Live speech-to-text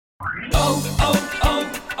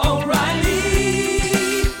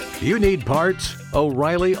O'Reilly. You need parts?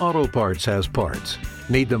 O'Reilly Auto Parts has parts.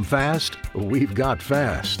 Need them fast? We've got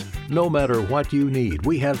fast. No matter what you need,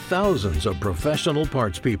 we have thousands of professional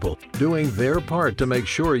parts people doing their part to make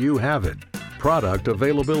sure you have it. Product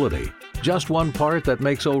availability. Just one part that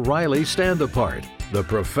makes O'Reilly stand apart. The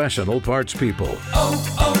professional parts people.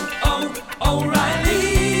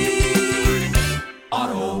 O'Reilly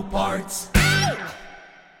Auto Parts.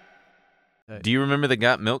 Do you remember the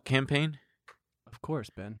Got Milk campaign? Of course,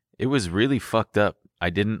 Ben. It was really fucked up. I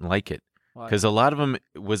didn't like it. Why? Because a lot of them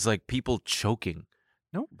was like people choking.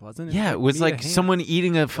 No, it wasn't. Yeah, it was Me, a like hand. someone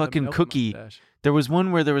eating a Got fucking milk cookie. mustache. There was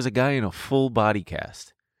one where there was a guy in a full body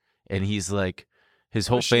cast. And he's like, his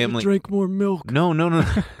whole I should've family. drank more milk. No.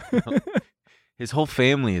 His whole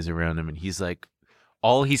family is around him. And he's like,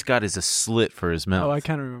 all he's got is a slit for his mouth. Oh, I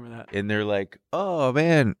kind of remember that. And they're like, oh,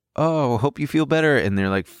 man. Oh, hope you feel better. And they're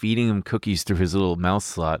like feeding him cookies through his little mouth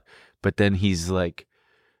slot. But then he's like,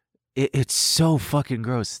 it's so fucking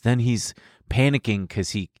gross. Then he's panicking because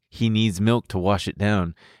he needs milk to wash it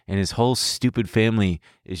down. And his whole stupid family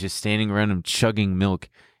is just standing around him chugging milk.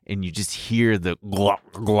 And you just hear the glop,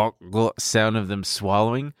 glop, glop sound of them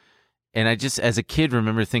swallowing. And I just, as a kid,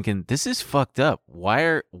 remember thinking, this is fucked up.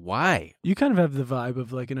 Why? You kind of have the vibe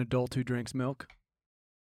of like an adult who drinks milk.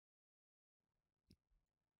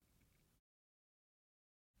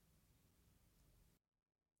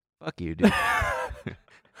 Fuck you, dude.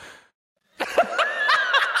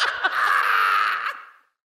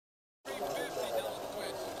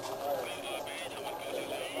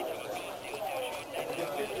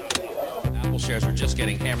 Apple shares are just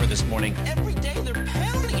getting hammered this morning. Every day they're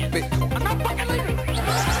pounding it. I'm not fucking leaving.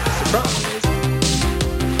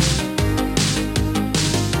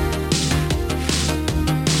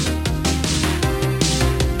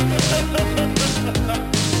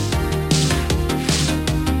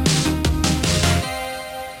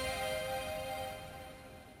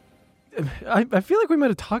 I feel like we might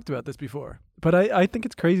have talked about this before, but I think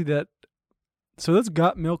it's crazy that. So those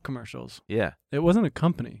Got Milk commercials. Yeah. It wasn't a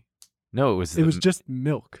company. No, it was. It was just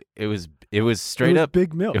milk. It was straight It was up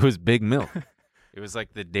Big Milk. It was Big Milk. It was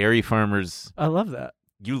like the dairy farmers. I love that.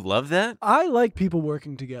 You love that? I like people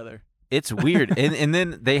working together It's weird. and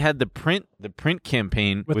then they had the print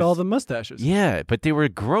campaign with all the mustaches. Yeah, but they were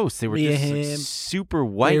gross. They were just like, Liam, super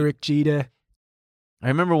white. Eric Jeter. I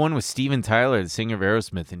remember one with Steven Tyler, the singer of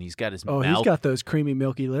Aerosmith, and he's got his Oh, mouth. he's got those creamy,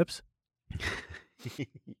 milky lips.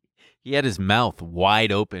 He had his mouth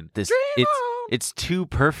wide open. It's too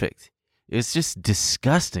perfect. It's just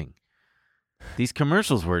disgusting. These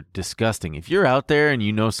commercials were disgusting. If you're out there and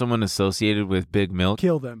you know someone associated with Big Milk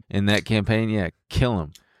Kill them. in that campaign, yeah, kill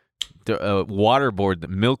them. Waterboard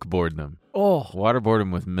them, milkboard them. Oh, Waterboard them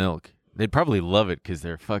with milk. They'd probably love it because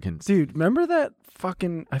they're fucking... dude, remember that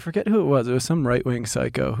fucking... I forget who it was. It was some right-wing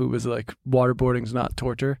psycho who was like, waterboarding's not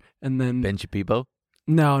torture. And then... Ben Chapipo?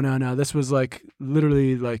 No. This was like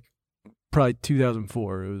literally like probably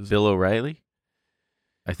 2004. It was. Bill O'Reilly?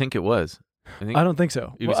 I think it was. I don't think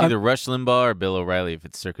so. It was either Rush Limbaugh or Bill O'Reilly if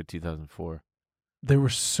it's circa 2004. There were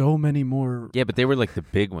so many more. Yeah, but they were like the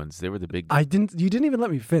big ones. They were the big... You didn't even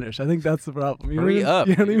let me finish. I think that's the problem. Hurry up.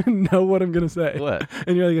 You don't even know what I'm going to say. What?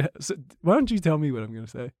 And you're like, so, why don't you tell me what I'm going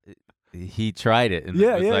to say? He tried it and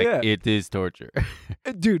Yeah, was yeah, like, yeah. it is torture.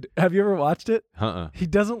 Dude, have you ever watched it? Uh-uh. He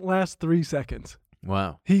doesn't last 3 seconds.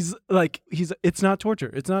 Wow. He's it's not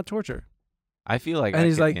torture. It's not torture. I feel like And I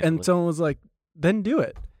he's could like, handle and it. someone was like, then do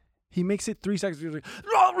it. He makes it 3 seconds. He's like,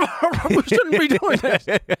 we shouldn't be doing this.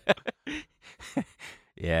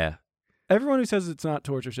 Yeah. Everyone who says it's not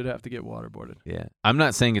torture should have to get waterboarded. Yeah. I'm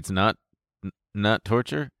not saying it's not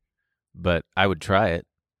torture, but I would try it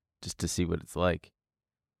just to see what it's like.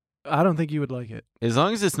 I don't think you would like it. As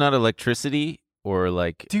long as it's not electricity or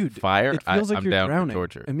like Dude, fire, it feels like I'm you're down drowning for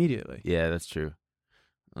torture. immediately. Yeah, that's true.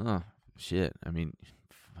 Oh, shit. I mean,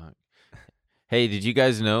 fuck. Hey, did you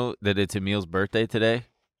guys know that it's Emil's birthday today?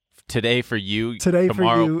 Today for you, Today for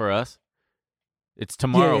tomorrow you. for us? It's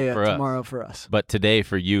tomorrow yeah, for us. tomorrow for us. But today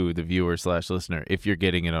for you, the viewer/listener, if you're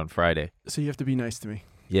getting it on Friday. So you have to be nice to me.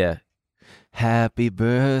 Yeah. Happy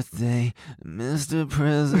birthday, Mr.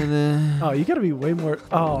 President. Oh, you got to be way more.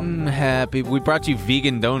 Oh, Happy. We brought you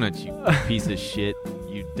vegan donuts, you piece of shit.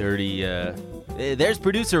 You dirty. There's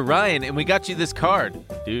producer Ryan, and we got you this card,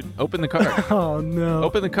 dude. Open the card. oh no.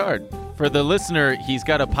 Open the card. For the listener, he's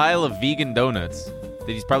got a pile of vegan donuts that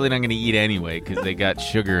he's probably not going to eat anyway because they got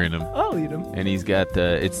sugar in them. I'll eat them. And he's got,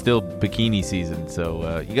 it's still bikini season,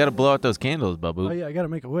 so you got to blow out those candles, Babu. Oh yeah, I got to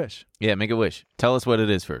make a wish. Yeah, make a wish. Tell us what it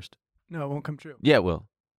is first. No, it won't come true. Yeah, it will.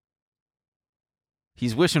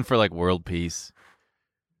 He's wishing for, like, world peace.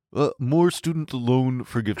 More student loan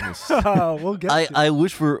forgiveness. We'll get to I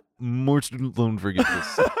wish for more student loan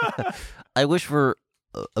forgiveness. I wish for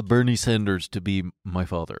Bernie Sanders to be my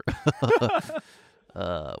father.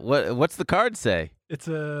 What's the card say? It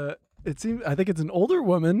seems. I think it's an older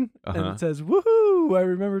woman, and Uh-huh. it says, "Woohoo! I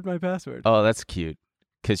remembered my password." Oh, that's cute.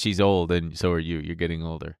 Because she's old, and so are you. You're getting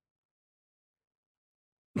older.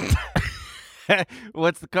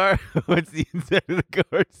 What's the card? What's the inside of the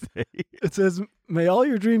card say? It says, "May all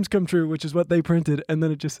your dreams come true," which is what they printed, and then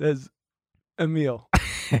it just says, "Emil."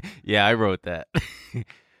 Yeah, I wrote that.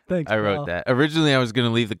 Thanks. I wrote pal. that. Originally, I was going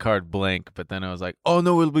to leave the card blank, but then I was like, oh,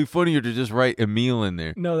 no, it'll be funnier to just write Emil in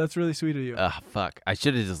there. No, that's really sweet of you. Fuck. I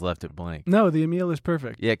should have just left it blank. No, the Emil is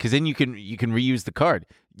perfect. Yeah, because then you can reuse the card.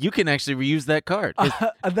 You can actually reuse that card.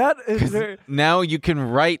 That is 'Cause very. now you can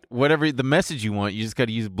write whatever the message you want. You just got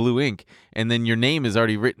to use blue ink, and then your name is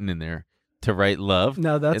already written in there to write love.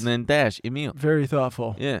 Now that's and then dash Emil. very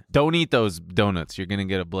thoughtful. Yeah. Don't eat those donuts. You're gonna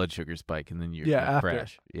get a blood sugar spike, and then you're Yeah, gonna after.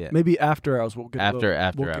 crash. Yeah. Maybe after hours we'll get After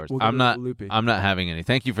we'll hours. get I'm a not. little loopy. I'm not having any.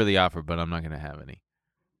 Thank you for the offer, but I'm not gonna have any.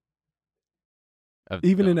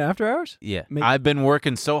 Even in after hours. Yeah. Make- I've been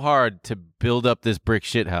working so hard to build up this brick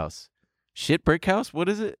shit house. Shit brick house? What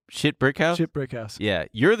is it? Shit brick house? Shit brick house. Yeah.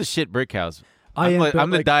 You're the shit brick house. I I'm, am, like, but, I'm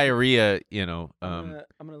the like, diarrhea. You know. I'm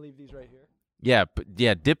gonna leave these right here. Yeah. But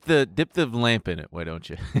yeah. Dip the lamp in it. Why don't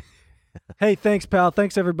you? Hey, thanks, pal.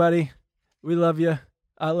 Thanks, everybody. We love you.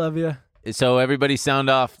 I love you. So everybody sound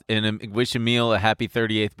off and wish Emil a happy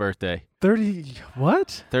 38th birthday. 30.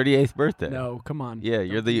 What? 38th birthday. No, come on. Yeah, Don't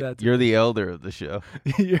you're do the that to you're me. the elder of the show.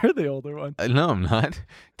 You're the older one. No, I'm not.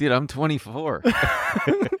 Dude, I'm 24.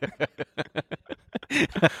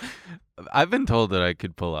 I've been told that I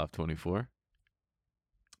could pull off 24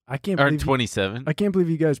 I can't or believe 27. I can't believe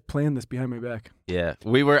you guys planned this behind my back. Yeah,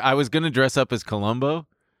 I was gonna dress up as Columbo.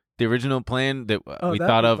 The original plan that we that'd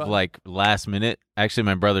thought be of fun. like last minute. Actually,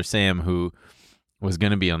 my brother Sam, who was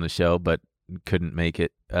gonna be on the show but couldn't make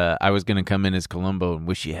it. I was gonna come in as Columbo and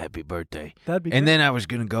wish you happy birthday. That'd be And great. then I was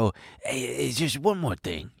going to go, hey, it's just one more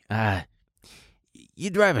thing. You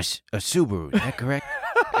drive a Subaru, is that correct?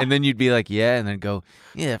 And then you'd be like, yeah. And then go,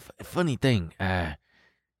 yeah, funny thing.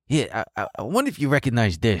 Yeah, I wonder if you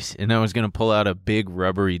recognize this. And I was going to pull out a big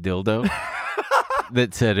rubbery dildo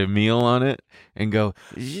that said Emil on it and go,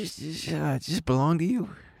 does this belong to you?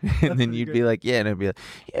 And then pretty you'd good. be like, yeah. And I'd be like,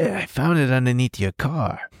 yeah, I found it underneath your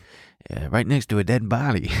car, right next to a dead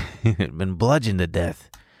body. It had been bludgeoned to death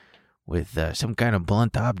with some kind of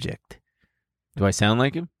blunt object. Do I sound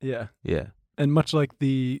like him? Yeah. Yeah. And much like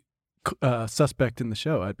the suspect in the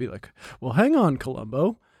show, I'd be like, well, hang on,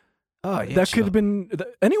 Columbo. Oh, yeah. That could have been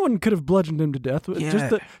anyone could have bludgeoned him to death.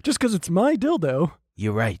 Yeah. Just because it's my dildo.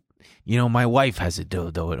 You're right. You know, my wife has a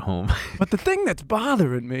dildo at home. But the thing that's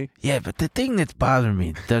bothering me Yeah, but the thing that's bothering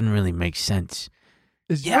me doesn't really make sense.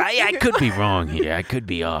 is Yeah, your I could be wrong here. I could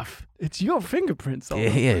be off. It's your fingerprints. All Yeah,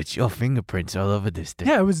 over. yeah, it's your fingerprints all over this thing.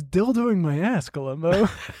 Yeah, I was dildoing my ass, Columbo.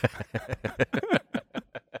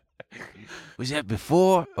 Was that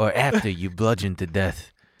before or after you bludgeoned to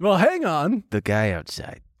death Well, hang on. the guy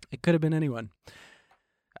outside? It could have been anyone.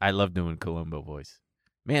 I love doing Columbo voice.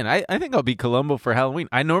 Man, I think I'll be Columbo for Halloween.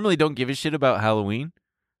 I normally don't give a shit about Halloween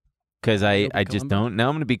because I You'll be just Columbo? don't. Now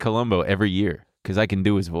I'm going to be Columbo every year because I can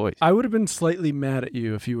do his voice. I would have been slightly mad at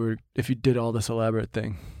you if you did all this elaborate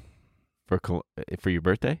thing. For your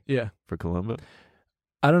birthday? Yeah. For Columbo?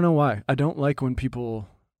 I don't know why. I don't like when people.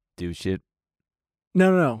 Do shit.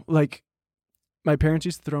 No. Like, my parents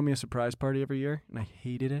used to throw me a surprise party every year, and I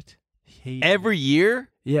hated it. Every year?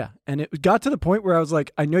 Yeah, and it got to the point where I was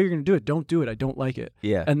like, I know you're going to do it. Don't do it. I don't like it.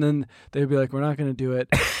 Yeah. And then they'd be like, we're not going to do it.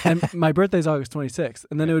 And my birthday's August 26th.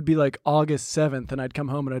 And then it would be like August 7th, and I'd come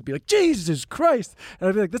home and I'd be like, Jesus Christ. And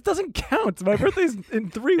I'd be like, this doesn't count. My birthday's in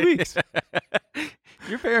 3 weeks.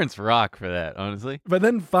 Your parents rock for that, honestly. But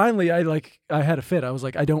then finally, I had a fit. I was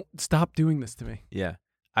like, I don't stop doing this to me. Yeah.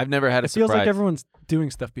 I've never had a It feels surprise. like everyone's doing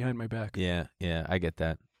stuff behind my back. Yeah, I get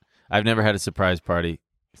that. I've never had a surprise party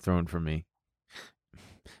thrown for me.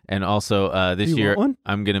 And also, this Do you year, want one?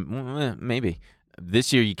 I'm going to, maybe.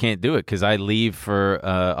 This year, you can't do it because I leave for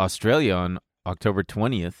Australia on October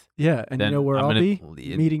 20th. Yeah, and Then you know where I'm I'll gonna-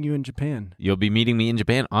 be? Meeting you in Japan. You'll be meeting me in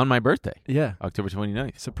Japan on my birthday, Yeah. October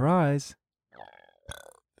 29th. Surprise.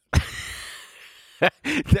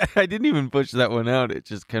 I didn't even push that one out. It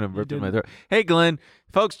just kind of burped in my throat. Hey, Glenn,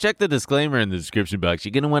 folks, check the disclaimer in the description box.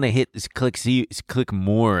 You're going to want to hit this click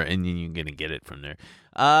more, and then you're going to get it from there.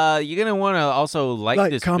 You're going to want to also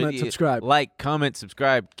like this comment, video. subscribe. Like, comment,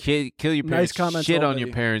 subscribe. Kill your parents. Nice comments Shit on already.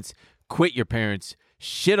 your parents. Quit your parents.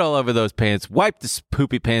 Shit all over those pants. Wipe the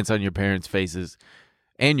poopy pants on your parents' faces.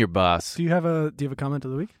 and your boss. Do you have a comment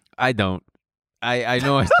of the week? I don't. I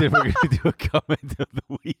know I said we're going to do a comment of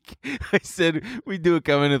the week. I said we'd do a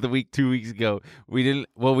comment of the week 2 weeks ago. We didn't.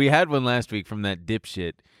 Well, we had one last week from that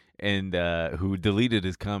dipshit and who deleted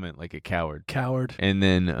his comment like a coward. And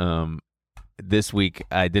then this week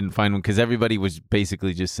I didn't find one because everybody was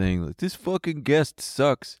basically just saying, like, this fucking guest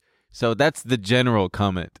sucks. So that's the general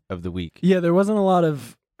comment of the week. Yeah, there wasn't a lot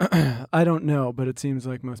of, I don't know, but it seems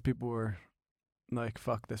like most people were like,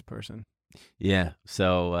 fuck this person. Yeah.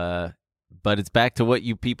 So, but it's back to what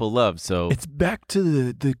you people love. So it's back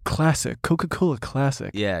to the classic, Coca-Cola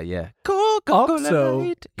classic. Yeah.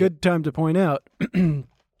 Also, good time to point out,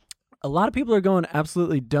 a lot of people are going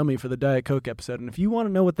absolutely dummy for the Diet Coke episode. And if you want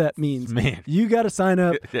to know what that means, Man. you got to sign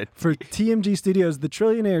up for TMG Studios, the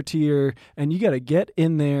Trillionaire tier, and you got to get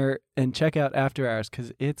in there and check out After Hours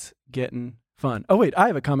because it's getting fun. Oh, wait, I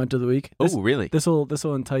have a comment of the week. Oh, really? This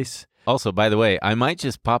will entice. Also, by the way, I might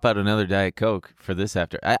just pop out another Diet Coke for this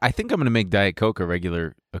after. I think I'm going to make Diet Coke a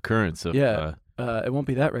regular occurrence. Of, it won't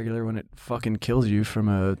be that regular when it fucking kills you from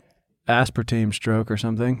a aspartame stroke or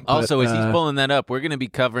something. Also, but, as he's pulling that up, we're going to be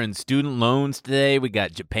covering student loans today. We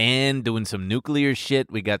got Japan doing some nuclear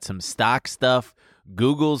shit. We got some stock stuff.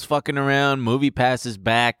 Google's fucking around. Movie Pass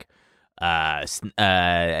back. Just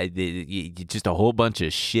a whole bunch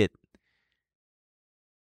of shit.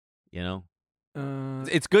 You know?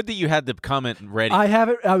 It's good that you had the comment ready. I have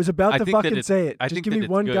it. I was about to fucking say it. I Just think give that me it's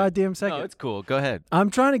one good. goddamn second. No, it's cool. Go ahead. I'm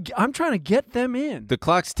trying to get them in. The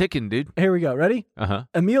clock's ticking, dude. Here we go. Ready? Uh-huh.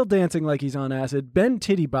 Emil dancing like he's on acid, Ben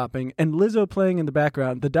titty bopping, and Lizzo playing in the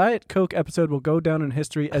background. The Diet Coke episode will go down in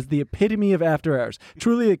history as the epitome of After Hours.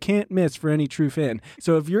 Truly a can't miss for any true fan.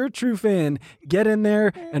 So if you're a true fan, get in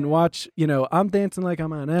there and watch, I'm dancing like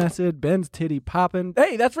I'm on acid, Ben's titty popping.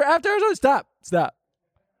 Hey, that's for After Hours? Stop.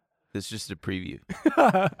 It's just a preview.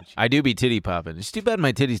 I do be titty popping. It's too bad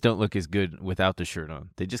my titties don't look as good without the shirt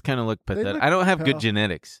on. They just kind of look pathetic. look I don't have pale. good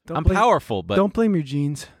genetics. I'm blame- powerful, but Don't blame your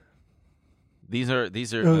jeans. these are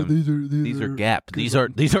These Gap. are These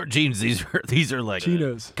aren't jeans. These are like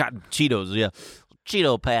Cheetos. Cotton Cheetos. Yeah,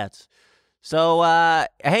 Cheeto Pats. So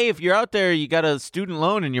hey, if you're out there, you got a student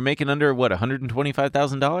loan and you're making under what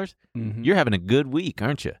 $125,000, you're having a good week,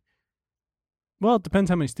 aren't you? Well, it depends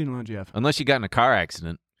how many student loans you have. Unless you got in a car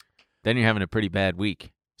accident, then you're having a pretty bad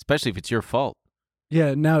week, especially if it's your fault.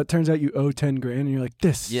 Yeah, now it turns out you owe $10,000 and you're like,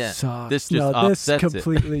 this sucks. This just offsets this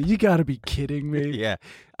completely. You got to be kidding me. Yeah.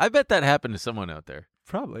 I bet that happened to someone out there.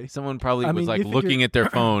 Probably. Someone probably I was mean, like you figure- looking at their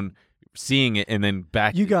phone, seeing it, and then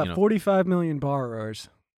back. You got 45 million borrowers.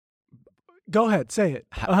 Go ahead, say it.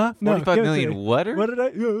 No, 45 give it to million me. what? What did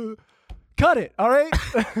I? Cut it, all right?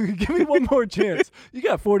 Give me one more chance. You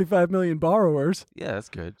got 45 million borrowers. Yeah, that's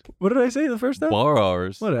good. What did I say the first time?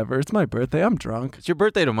 Borrowers. Whatever. It's my birthday. I'm drunk. It's your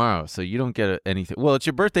birthday tomorrow, so you don't get anything. Well, it's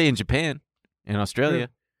your birthday in Japan, in Australia.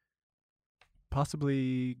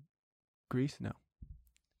 Possibly Greece? No.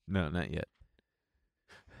 No, not yet.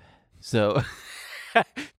 So.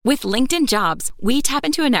 With LinkedIn Jobs, we tap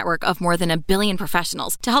into a network of more than 1 billion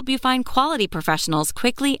professionals to help you find quality professionals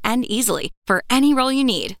quickly and easily for any role you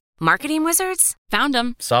need. Marketing wizards? Found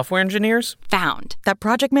them. Software engineers? Found. That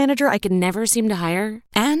project manager I could never seem to hire?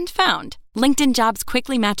 And found. LinkedIn Jobs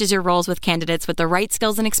quickly matches your roles with candidates with the right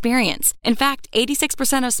skills and experience. In fact,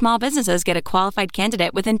 86% of small businesses get a qualified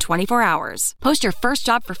candidate within 24 hours. Post your first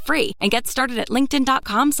job for free and get started at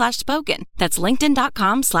linkedin.com/spoken. That's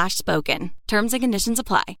linkedin.com/spoken. Terms and conditions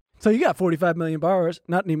apply. So you got 45 million borrowers.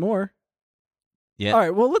 Not anymore. Yeah. All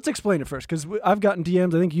right, well, let's explain it first because I've gotten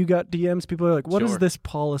DMs. I think you got DMs. People are like, what does Sure. this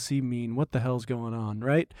policy mean? What the hell's going on,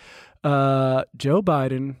 right? Joe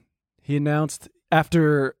Biden, he announced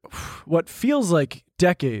after what feels like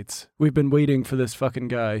decades, we've been waiting for this fucking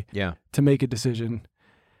guy Yeah. to make a decision.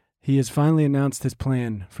 He has finally announced his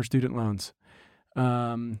plan for student loans.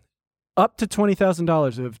 Up to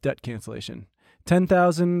 $20,000 of debt cancellation.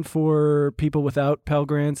 $10,000 for people without Pell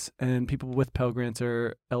Grants, and people with Pell Grants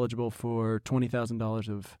are eligible for $20,000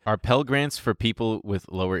 of. Are Pell Grants for people with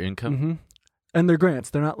lower income? Mm-hmm. And they're grants;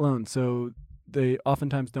 they're not loans, so they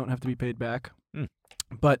oftentimes don't have to be paid back.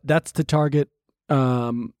 But that's to target,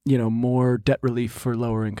 more debt relief for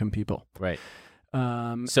lower income people. Right.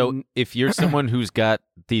 So if you're someone who's got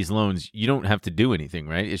these loans, you don't have to do anything,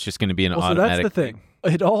 right? It's just going to be an automatic. So that's the thing.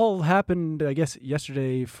 It all happened, I guess,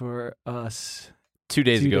 yesterday for us. 2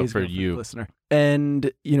 days ago for the you. listener.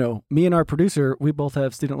 And, me and our producer, we both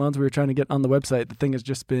have student loans. We were trying to get on the website. The thing has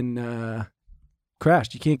just been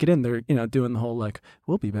crashed. You can't get in. They're, doing the whole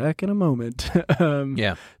we'll be back in a moment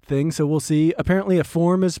Yeah. thing. So we'll see. Apparently a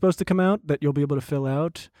form is supposed to come out that you'll be able to fill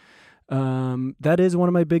out. That is one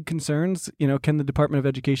of my big concerns. Can the Department of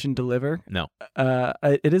Education deliver? No.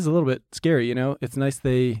 It is a little bit scary. It's nice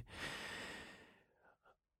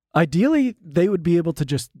ideally they would be able to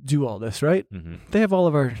just do all this, right? Mm-hmm. They have all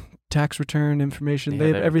of our tax return information. They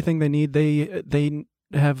have everything they need. They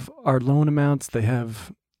have our loan amounts. They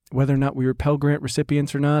have whether or not we were Pell Grant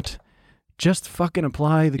recipients or not. Just fucking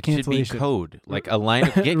apply the cancellation. It should be code, like a line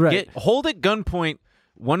of Right. hold at gunpoint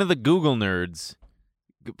one of the Google nerds,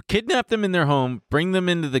 kidnap them in their home, bring them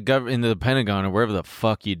into the Pentagon or wherever the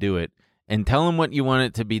fuck you do it, and tell them what you want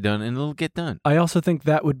it to be done, and it'll get done. I also think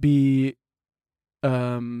that would be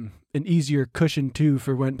an easier cushion too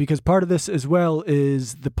for because part of this as well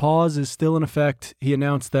is the pause is still in effect. He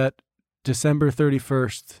announced that December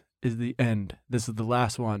 31st is the end. This is the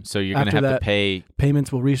last one. So you're going to have to pay.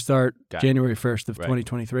 Payments will restart January 1st of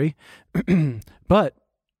 2023. But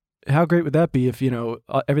how great would that be if,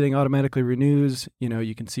 everything automatically renews,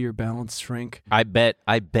 you can see your balance shrink. I bet.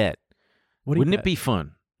 Wouldn't it be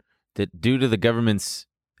fun that due to the government's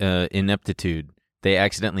ineptitude, they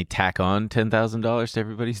accidentally tack on $10,000 to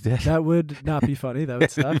everybody's debt? That would not be funny. That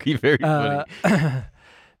would suck. It would be very funny.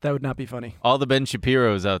 That would not be funny. All the Ben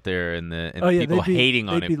Shapiros out there and the people hating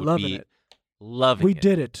on it would be loving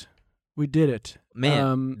it. We did it.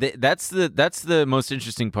 Man, that's the most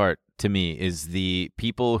interesting part to me is the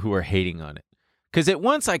people who are hating on it. Because at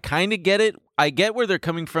once I kind of get it. I get where they're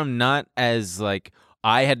coming from, not as like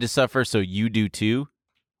I had to suffer, so you do too.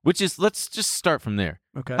 Which is, let's just start from there.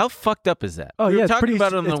 Okay. How fucked up is that? Oh, we yeah, were talking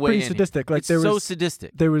about it on the way pretty sadistic. Like it's so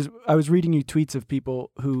sadistic. I was reading you tweets of people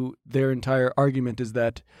who their entire argument is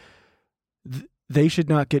that they should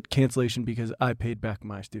not get cancellation because I paid back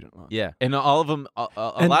my student loan. Yeah, and all of them,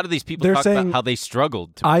 a lot of these people talk about how they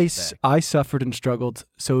struggled to pay back. I suffered and struggled,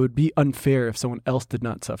 so it would be unfair if someone else did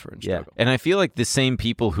not suffer and struggle. And I feel like the same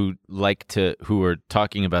people who are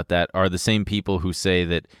talking about that are the same people who say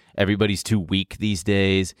that everybody's too weak these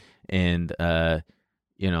days, and so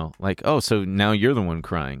now you're the one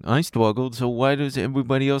crying. I struggled, so why does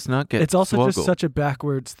everybody else not get? It's also struggle? just such a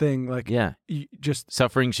backwards thing. Like,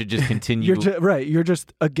 suffering should just continue. You're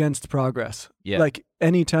just against progress. Yeah. Like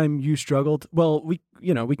anytime you struggled, well, we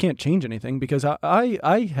can't change anything because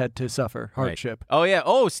I had to suffer hardship. Right. Oh yeah.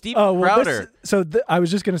 Oh, Steven Crowder. I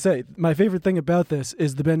was just gonna say my favorite thing about this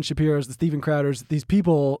is the Ben Shapiros, the Steven Crowders, these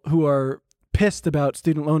people who are pissed about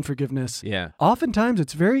student loan forgiveness. Yeah. Oftentimes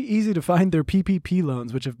it's very easy to find their PPP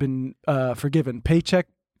loans, which have been forgiven. Paycheck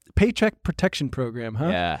Protection Program, huh?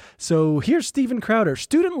 Yeah. So here's Steven Crowder.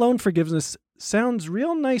 Student loan forgiveness sounds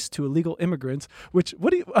real nice to illegal immigrants, what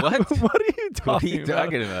are you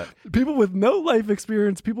talking about? People with no life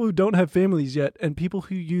experience, people who don't have families yet, and people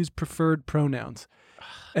who use preferred pronouns.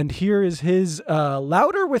 And here is his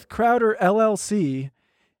Louder with Crowder LLC.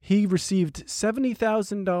 He received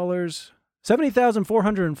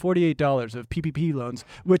 $70,448 of PPP loans,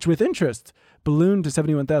 which with interest ballooned to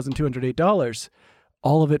 $71,208.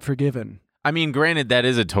 All of it forgiven. I mean, granted, that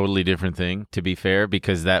is a totally different thing, to be fair,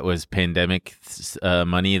 because that was pandemic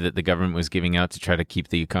money that the government was giving out to try to keep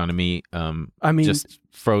the economy just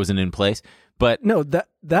frozen in place. But no,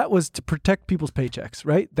 that was to protect people's paychecks,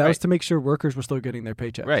 right? That was to make sure workers were still getting their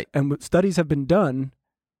paychecks. Right. And studies have been done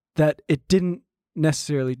that it didn't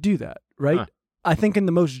necessarily do that, right? Huh. I think in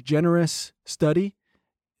the most generous study,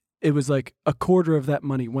 it was like a quarter of that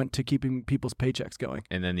money went to keeping people's paychecks going.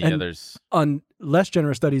 And then the others... On less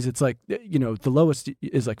generous studies, it's like, the lowest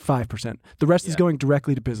is like 5%. The rest is going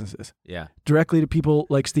directly to businesses. Yeah. Directly to people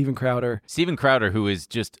like Steven Crowder. Steven Crowder, who is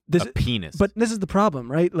just a penis. But this is the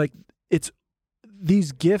problem, right? Like, it's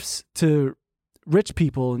these gifts to rich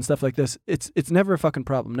people and stuff like this. It's never a fucking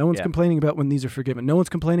problem. No one's complaining about when these are forgiven. No one's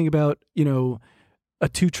complaining about, a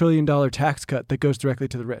 $2 trillion tax cut that goes directly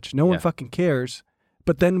to the rich. No one fucking cares.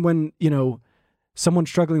 But then when, someone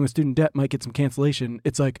struggling with student debt might get some cancellation,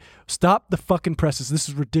 it's like, stop the fucking presses. This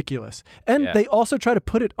is ridiculous. And they also try to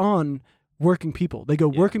put it on working people. They go,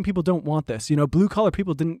 working people don't want this. Blue collar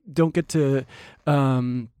people don't get to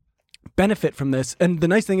benefit from this. And the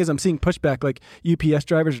nice thing is I'm seeing pushback, like UPS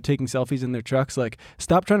drivers are taking selfies in their trucks. Like,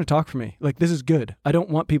 stop trying to talk for me. Like, this is good. I don't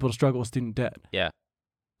want people to struggle with student debt. Yeah.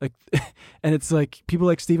 Like, and it's like people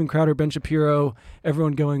like Steven Crowder, Ben Shapiro,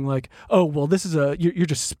 everyone going like, oh, well, this is you're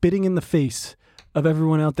just spitting in the face of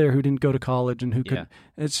everyone out there who didn't go to college and who could. And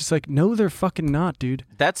it's just like, no, they're fucking not, dude.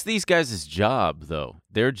 That's these guys' job, though.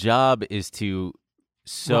 Their job is to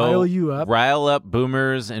rile you up, rile up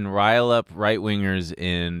boomers and rile up right-wingers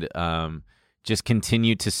and just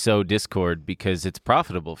continue to sow discord because it's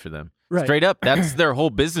profitable for them. Right. Straight up, that's their whole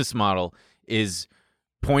business model is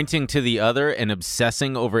pointing to the other and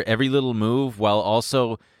obsessing over every little move while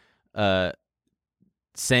also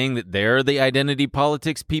saying that they're the identity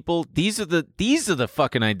politics people. These are the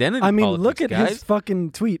fucking identity I mean, politics look at guys. his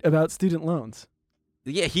fucking tweet about student loans.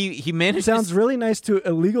 Yeah, he It managed sounds really nice to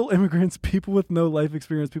illegal immigrants, people with no life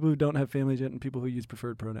experience, people who don't have families yet, and people who use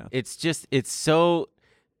preferred pronouns. It's so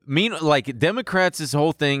mean. Like Democrats, this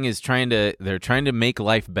whole thing is they're trying to make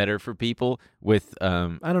life better for people with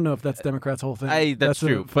I don't know if that's Democrats' whole thing. That's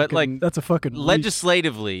true, but like that's a fucking reach.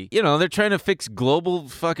 legislatively, they're trying to fix global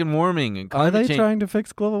fucking warming and Are climate they change. trying to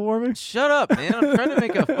fix global warming? Shut up, man! I'm trying to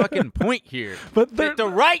make a fucking point here. But The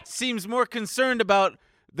right seems more concerned about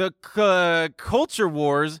the culture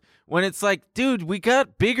wars when it's like, dude, we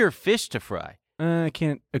got bigger fish to fry. I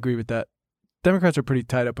can't agree with that. Democrats are pretty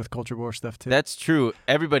tied up with culture war stuff too. That's true.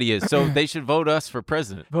 Everybody is. So they should vote us for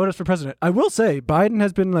president. Vote us for president. I will say Biden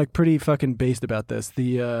has been like pretty fucking based about this.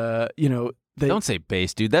 They Don't say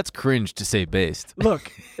based, dude. That's cringe to say based.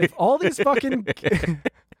 look. If all these fucking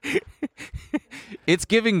It's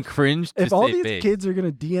giving cringe to if all say these based. kids are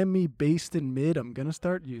gonna DM me based in mid, I'm gonna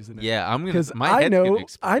start using it. Yeah, I'm gonna. Because My I head's gonna know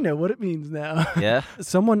explode. I know what it means now. Yeah.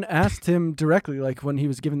 Someone asked him directly, like when he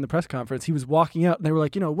was giving the press conference, he was walking out and they were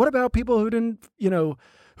like, what about people who didn't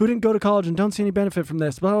go to college and don't see any benefit from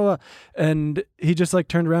this, blah, blah, blah. And he just like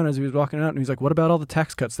turned around as he was walking out and he's like, what about all the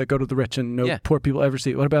tax cuts that go to the rich and no poor people ever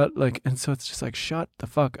see? What about and so it's just like, shut the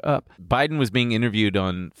fuck up. Biden was being interviewed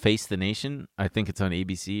on Face the Nation. I think it's on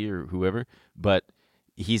ABC or whoever, but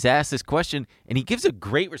he's asked this question and he gives a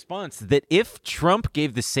great response that if Trump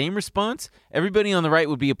gave the same response, everybody on the right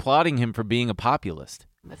would be applauding him for being a populist.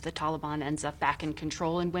 If the Taliban ends up back in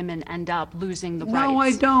control and women end up losing the rights. No,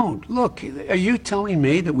 I don't. Look, are you telling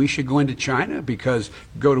me that we should go into China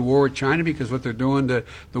go to war with China because what they're doing to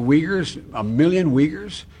the Uyghurs, 1 million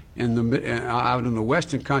Uyghurs out in the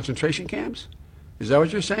West in concentration camps? Is that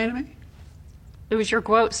what you're saying to me? It was your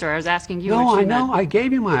quote, sir. I was asking you. No, what I you know. meant. I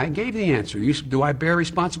gave the answer. Do I bear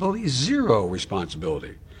responsibility? Zero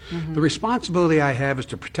responsibility. Mm-hmm. The responsibility I have is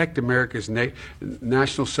to protect America's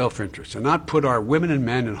national self-interest and not put our women and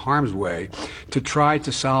men in harm's way to try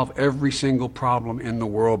to solve every single problem in the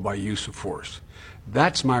world by use of force.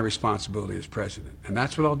 That's my responsibility as president, and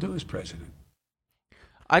that's what I'll do as president.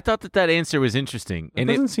 I thought that answer was interesting. It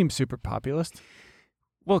doesn't seem super populist.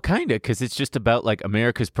 Well, kind of, because it's just about like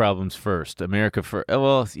America's problems first. America first.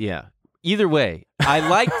 Well, yeah. Either way, I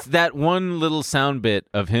liked that one little sound bit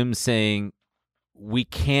of him saying, we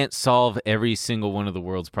can't solve every single one of the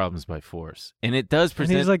world's problems by force. And it does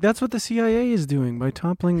present... And he's like, that's what the CIA is doing by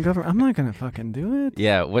toppling government. I'm not going to fucking do it.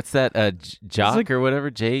 Yeah, what's that? JOC like, or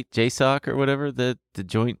whatever? JSOC or whatever? The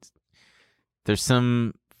joint... There's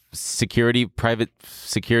some private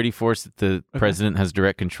security force that the president has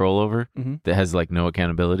direct control over that has like no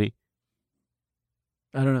accountability.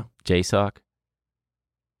 I don't know. JSOC?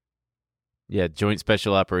 Yeah, Joint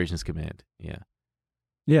Special Operations Command. Yeah.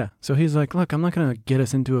 Yeah. So he's like, look, I'm not going to get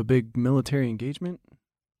us into a big military engagement.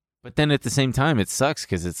 But then at the same time, it sucks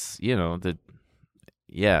because it's,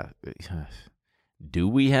 do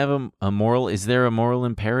we have a moral? Is there a moral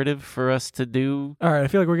imperative for us to do? All right. I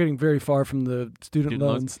feel like we're getting very far from the student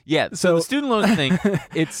loans. Yeah. So the student loans thing,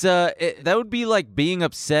 it's that would be like being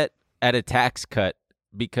upset at a tax cut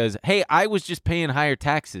because, hey, I was just paying higher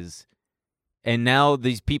taxes and now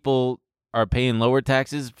these people are paying lower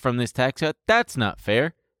taxes from this tax cut. That's not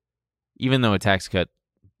fair. Even though a tax cut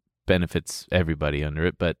benefits everybody under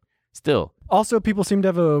it, but still. Also, people seem to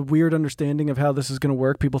have a weird understanding of how this is going to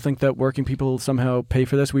work. People think that working people somehow pay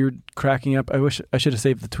for this. We were cracking up. I wish I should have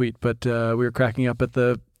saved the tweet, but we were cracking up at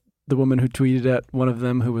the woman who tweeted at one of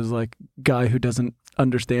them who was like, guy who doesn't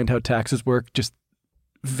understand how taxes work, just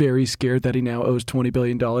very scared that he now owes $20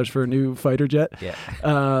 billion for a new fighter jet. Yeah.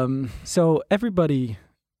 So everybody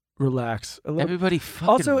relax a little. Everybody fucking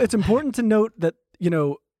Also, it's relax. important to note that,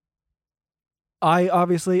 I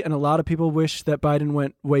obviously, and a lot of people wish that Biden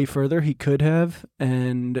went way further. He could have,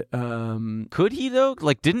 and could he though?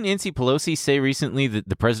 Like, didn't Nancy Pelosi say recently that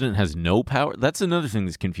the president has no power? That's another thing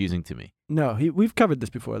that's confusing to me. No, we've covered this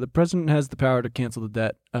before. The president has the power to cancel the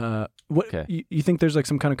debt. Okay. You think there's like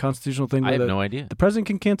some kind of constitutional thing? I where have no idea. The president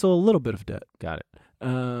can cancel a little bit of debt. Got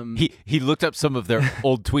it. He looked up some of their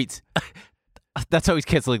old tweets. That's how he's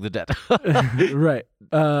canceling the debt. Right.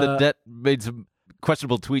 The debt made some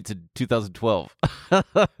questionable tweets in 2012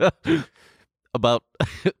 about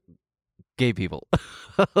gay people.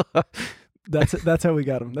 That's how we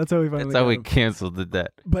got him. That's how we finally. That's how got we him. canceled the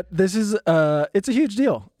debt. But this is it's a huge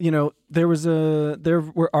deal. There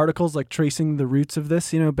were articles like tracing the roots of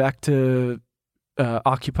this. Back to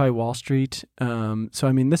Occupy Wall Street. So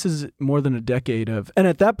I mean, this is more than a decade of, and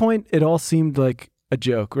at that point, it all seemed like a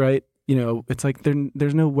joke, right? It's like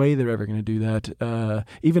there's no way they're ever going to do that.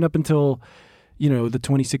 Even up until, the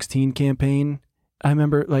 2016 campaign, I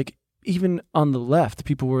remember like even on the left,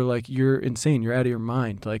 people were like, you're insane. You're out of your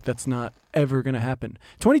mind. Like that's not ever going to happen.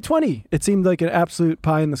 2020, it seemed like an absolute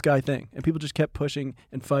pie in the sky thing. And people just kept pushing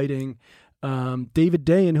and fighting. David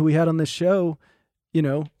Dayen, who we had on this show,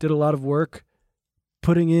 did a lot of work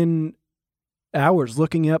putting in hours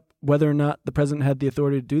looking up whether or not the president had the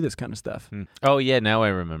authority to do this kind of stuff. Oh, yeah, now I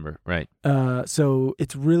remember. Right. So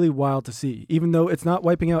it's really wild to see. Even though it's not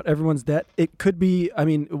wiping out everyone's debt, it could be,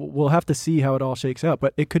 we'll have to see how it all shakes out,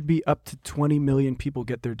 but it could be up to 20 million people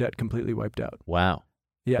get their debt completely wiped out. Wow.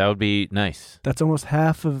 Yeah. That would be nice. That's almost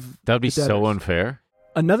half of That would be the so debtors. unfair.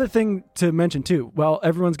 Another thing to mention, too, while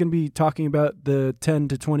everyone's going to be talking about the 10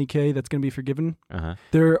 to 20K that's going to be forgiven,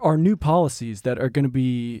 there are new policies that are going to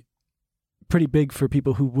be pretty big for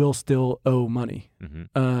people who will still owe money.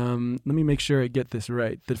 Let me make sure I get this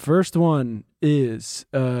right. The first one is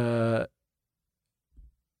they're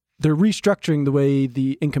restructuring the way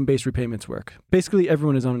the income-based repayments work. Basically,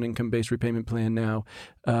 everyone is on an income-based repayment plan now.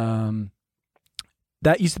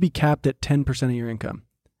 That used to be capped at 10% of your income.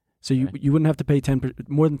 So you wouldn't have to pay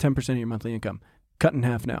more than 10% of your monthly income. Cut in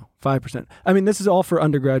half now, 5%. This is all for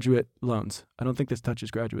undergraduate loans. I don't think this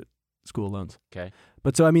touches graduate school loans. Okay.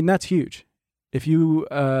 But so, that's huge. If you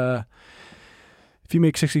make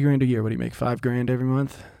 $60,000 a year, what do you make? $5,000 every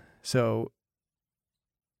month. So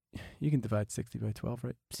you can divide 60 by 12,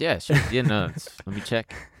 right? Yeah, sure. Yeah, no, let me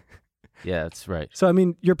check. Yeah, that's right. So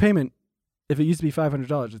your payment, if it used to be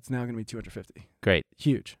 $500, it's now going to be $250. Great.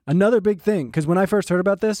 Huge. Another big thing, because when I first heard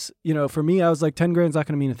about this, for me, I was like, $10,000 is not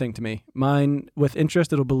going to mean a thing to me. Mine, with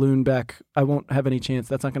interest, it'll balloon back. I won't have any chance.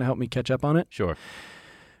 That's not going to help me catch up on it. Sure.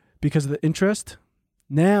 Because of the interest.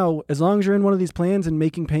 Now, as long as you're in one of these plans and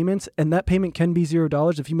making payments, and that payment can be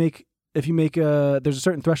 $0 if you make there's a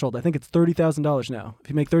certain threshold. I think it's $30,000 now. If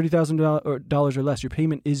you make $30,000 or less, your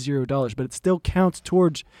payment is $0, but it still counts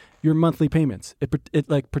towards your monthly payments. It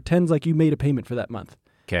like pretends like you made a payment for that month.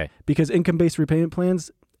 Okay. Because income-based repayment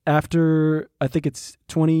plans, after I think it's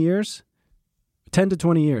 20 years, 10 to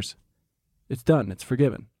 20 years, it's done. It's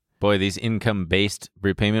forgiven. Boy, these income-based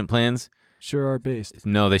repayment plans sure are based.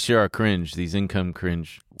 No, they sure are cringe. These income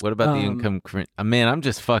cringe. What about the income cringe? Man, I'm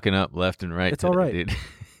just fucking up left and right. It's all right. Dude.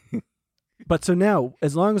 But so now,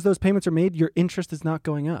 as long as those payments are made, your interest is not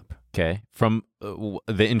going up. Okay. From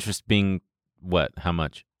the interest being what? How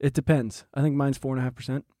much? It depends. I think mine's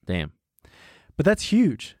 4.5%. Damn. But that's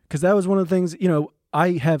huge because that was one of the things,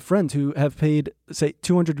 I have friends who have paid, say,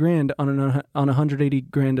 $200,000 on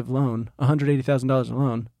 $180,000 of loan, $180,000 of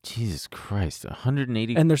loan. Jesus Christ,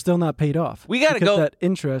 180, and they're still not paid off. We gotta go that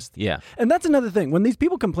interest. Yeah, and that's another thing. When these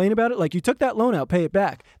people complain about it, like you took that loan out, pay it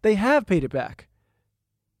back. They have paid it back,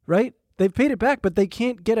 right? They've paid it back, but they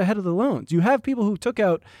can't get ahead of the loans. You have people who took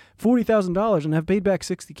out $40,000 and have paid back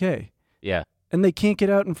 $60,000. Yeah, and they can't get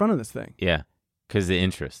out in front of this thing. Yeah, because the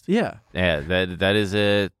interest. Yeah, that is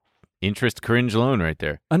a interest cringe loan right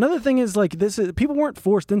there. Another thing is people weren't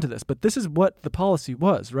forced into this, but this is what the policy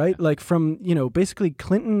was, right? Like from, basically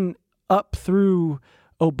Clinton up through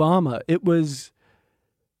Obama, it was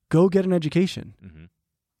go get an education. Mm-hmm.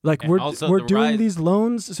 Like we're doing these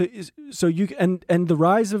loans. So you, and the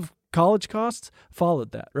rise of college costs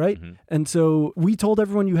followed that, right? Mm-hmm. And so we told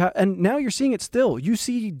everyone you have, and now you're seeing it still. You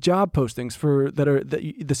see job postings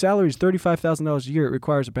the salary is $35,000 a year. It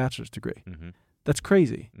requires a bachelor's degree. Mm-hmm. That's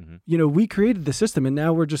crazy. Mm-hmm. We created the system, and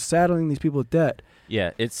now we're just saddling these people with debt. Yeah,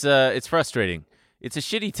 it's frustrating. It's a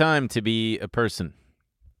shitty time to be a person,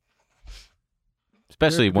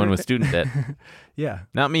 especially one with student debt. Yeah.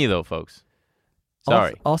 Not me, though, folks.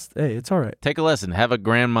 Sorry. Hey, it's all right. Take a lesson. Have a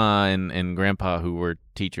grandma and grandpa who were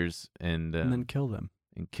teachers and then kill them.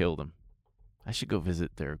 And kill them. I should go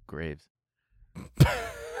visit their graves.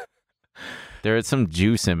 They're at some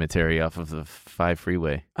Jew cemetery off of the 5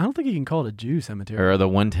 freeway. I don't think you can call it a Jew cemetery. Or the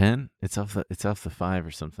 110. It's off the 5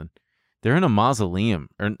 or something. They're in a mausoleum,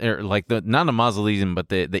 or like not a mausoleum, but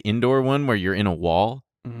the indoor one where you're in a wall.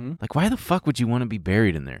 Mm-hmm. Like, why the fuck would you want to be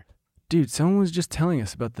buried in there? Dude, someone was just telling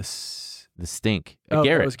us about this. The stink. Oh,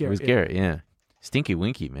 Garrett. It was Garrett. Garrett, yeah. Stinky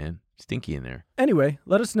Winky, man. Stinky in there. Anyway,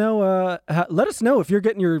 let us know. Let us know if you're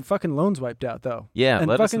getting your fucking loans wiped out, though. Yeah, and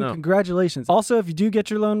let us know. Congratulations. Also, if you do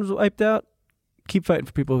get your loans wiped out, keep fighting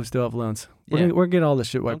for people who still have loans. We're gonna get all this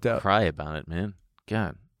shit wiped out. Don't cry about it, man.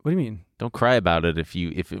 God. What do you mean? Don't cry about it if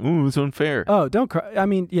it's unfair. Oh, don't cry. I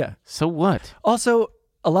mean, yeah. So what? Also,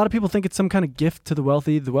 a lot of people think it's some kind of gift to the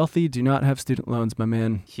wealthy. The wealthy do not have student loans, my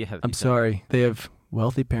man. Yeah. I'm sorry. They have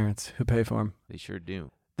wealthy parents who pay for them. They sure do.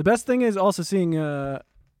 The best thing is also seeing... An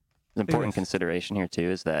important consideration here, too,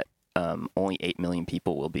 is that only 8 million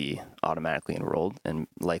people will be automatically enrolled, and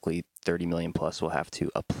likely 30 million plus will have to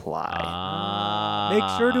apply.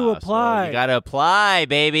 Make sure to apply. So you got to apply,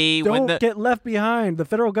 baby. Don't get left behind. The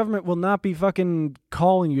federal government will not be fucking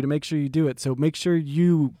calling you to make sure you do it. So make sure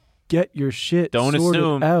you get your shit sorted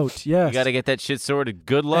assume. out. Yes. You got to get that shit sorted.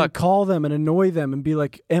 Good luck. And call them and annoy them and be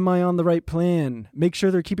like, am I on the right plan? Make sure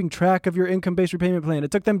they're keeping track of your income-based repayment plan.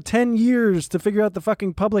 It took them 10 years to figure out the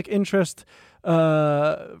fucking public interest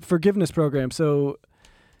forgiveness program. So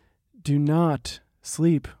do not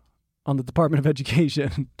sleep on the Department of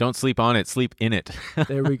Education. Don't sleep on it. Sleep in it.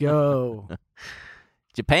 There we go.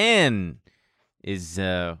 Japan is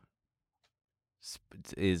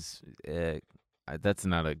that's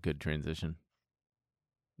not a good transition.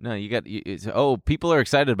 No, you got. People are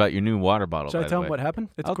excited about your new water bottle. Should I tell them what happened?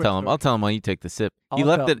 I'll tell them. I'll tell them while you take the sip. He I'll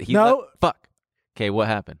left tell- it. No. Fuck. Okay, what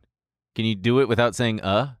happened? Can you do it without saying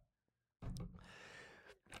Why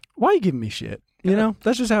are you giving me shit? You know,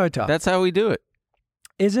 that's just how I talk. That's how we do it.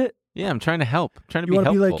 Is it? Yeah, I'm trying to help. I'm trying to You be want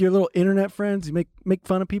to helpful. be like your little internet friends? You make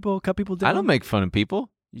fun of people, cut people down? I don't make fun of people.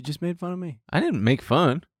 You just made fun of me. I didn't make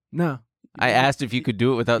fun. No. I asked if you could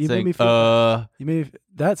do it without You made saying me feel You made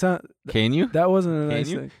that sound. Can you? That wasn't a nice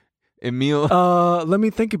you? thing. Emil. Let me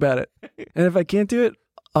think about it. And if I can't do it,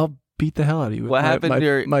 I'll beat the hell out of you. With What happened my, to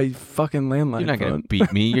your- my fucking landline You're not phone. gonna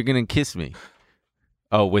beat me. You're gonna kiss me.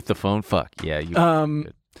 Oh, with the phone? Fuck yeah. You.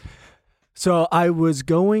 So I was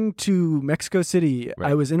going to Mexico City.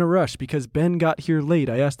 Right. I was in a rush because Ben got here late.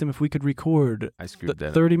 I asked him if we could record I screwed that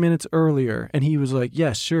up. 30 minutes earlier, and he was like,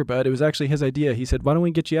 yes, sure, bud. It was actually his idea. He said, why don't we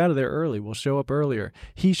get you out of there early? We'll show up earlier.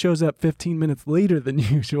 He shows up 15 minutes later than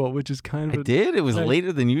usual, which is kind of I did? It was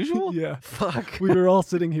later than usual? Yeah. Fuck. We were all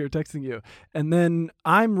sitting here texting you. And then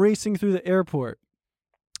I'm racing through the airport.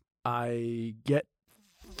 I get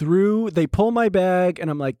through. They pull my bag, and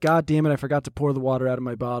I'm like, God damn it, I forgot to pour the water out of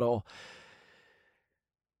my bottle.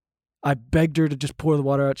 I begged her to just pour the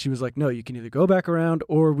water out. She was like, no, you can either go back around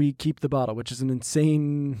or we keep the bottle, which is an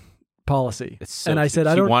insane policy. And I said,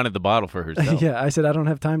 I don't. She wanted the bottle for herself. Yeah, I said, I don't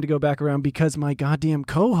have time to go back around because my goddamn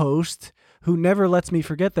co-host, who never lets me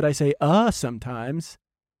forget that I say sometimes,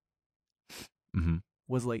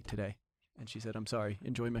 was late today. And she said, I'm sorry.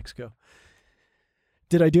 Enjoy Mexico.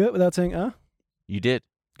 Did I do it without saying You did.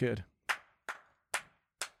 Good.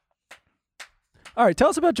 All right, tell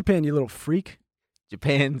us about Japan, you little freak.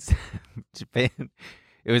 Japan.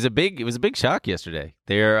 It was a big shock yesterday.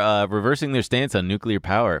 They're reversing their stance on nuclear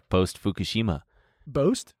power post Fukushima.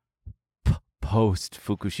 Post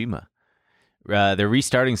Fukushima. They're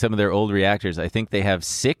restarting some of their old reactors. I think they have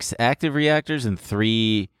 6 active reactors and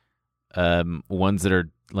 3 ones that are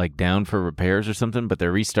like down for repairs or something. But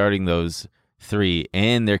they're restarting those 3,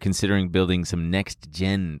 and they're considering building some next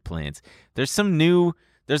gen plants. There's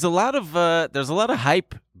a lot of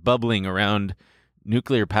hype bubbling around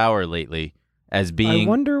nuclear power lately as being. I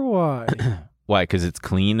wonder why. Why? Because it's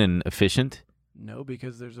clean and efficient? No,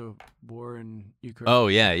 because there's a war in Ukraine. Oh,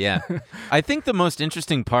 yeah. I think the most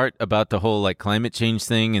interesting part about the whole like climate change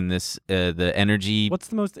thing and this the energy What's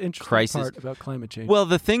the most interesting crisis part about climate change? Well,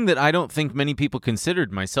 the thing that I don't think many people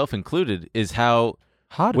considered, myself included, is how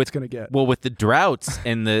hot it's going to get. Well, with the droughts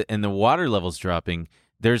and the water levels dropping,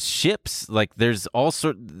 there's ships, like there's all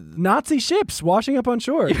sorts Nazi ships washing up on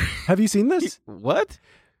shore. Have you seen this? What?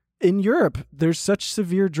 In Europe, there's such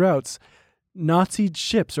severe droughts. Nazi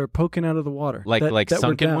ships are poking out of the water. Like that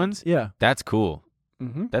sunken ones? Yeah. That's cool.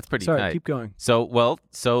 Mm-hmm. That's pretty Sorry, tight. keep going.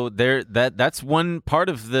 So there that's one part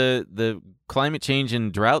of the climate change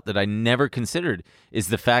and drought that I never considered is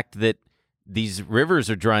the fact that these rivers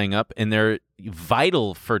are drying up and they're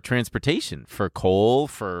vital for transportation, for coal,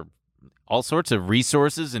 for all sorts of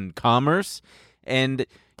resources and commerce. And,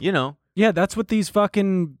 Yeah, that's what these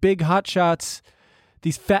fucking big hotshots,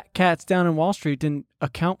 these fat cats down in Wall Street didn't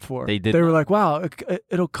account for. They were like, wow,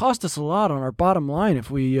 it'll cost us a lot on our bottom line if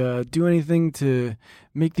we do anything to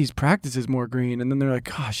make these practices more green. And then they're like,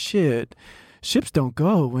 oh, shit, ships don't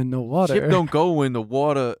go when the water. Ship don't go when the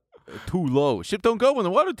water too low. Ship don't go when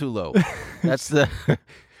the water too low. That's the...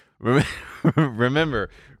 Remember,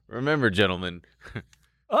 gentlemen.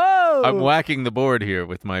 Oh! I'm whacking the board here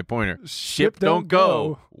with my pointer. Ship don't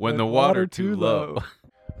go when the water too low.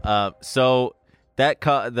 So that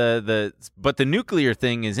but the nuclear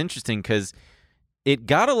thing is interesting because it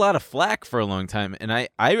got a lot of flack for a long time, and I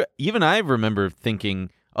remember thinking,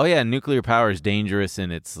 oh yeah, nuclear power is dangerous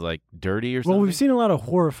and it's like dirty or something. Well, we've seen a lot of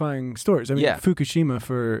horrifying stories. I mean, Fukushima,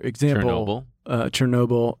 for example,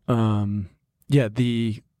 Chernobyl.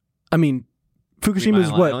 Fukushima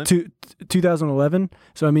is what, 2011?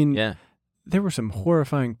 So, I mean, there were some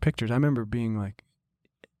horrifying pictures. I remember being like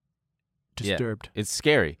disturbed. Yeah, it's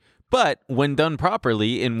scary. But when done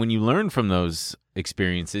properly and when you learn from those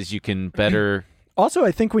experiences, you can better. Also,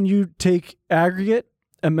 I think when you take aggregate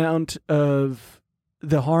amount of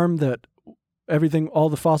the harm that all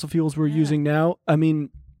the fossil fuels we're using now, I mean,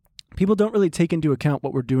 people don't really take into account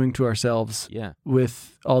what we're doing to ourselves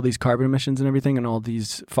with all these carbon emissions and everything and all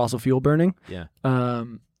these fossil fuel burning. Yeah.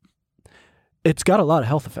 It's got a lot of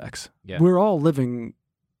health effects. Yeah. We're all living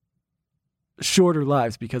shorter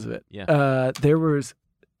lives because of it. Yeah.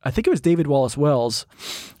 I think it was David Wallace Wells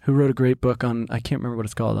who wrote a great book on, I can't remember what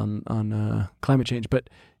it's called, on climate change, but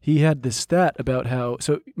he had this stat about how,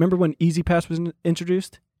 so remember when Easy Pass was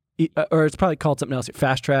introduced? Or it's probably called something else,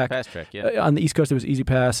 Fast Track. Fast Track, yeah. On the East Coast, it was Easy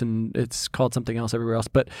Pass, and it's called something else everywhere else.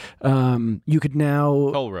 But you could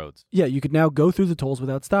now... Toll roads. Yeah, you could now go through the tolls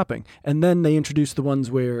without stopping. And then they introduced the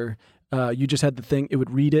ones where you just had the thing, it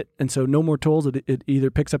would read it, and so no more tolls. It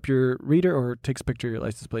either picks up your reader or takes a picture of your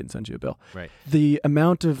license plate and sends you a bill. Right. The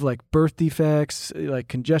amount of like birth defects, like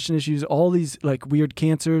congestion issues, all these like weird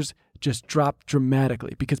cancers just dropped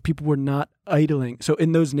dramatically because people were not idling. So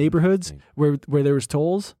in those neighborhoods where there was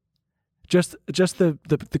tolls, just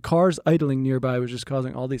the cars idling nearby was just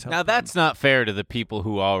causing all these health Now, that's not fair to the people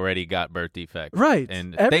who already got birth defects. Right.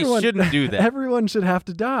 And Everyone, they shouldn't do that. Everyone should have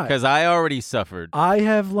to die. Because I already suffered. I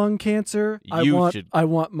have lung cancer. I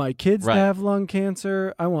want my kids to have lung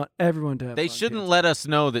cancer. I want everyone to have They lung shouldn't cancer. let us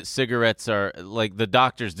know that cigarettes are, like, the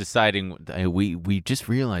doctors deciding, we just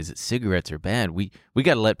realized that cigarettes are bad. We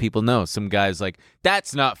got to let people know. Some guy's like,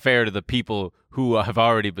 that's not fair to the people who have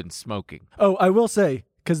already been smoking. Oh, I will say,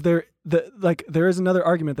 because there is another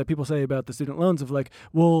argument that people say about the student loans of like,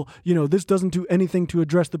 well, this doesn't do anything to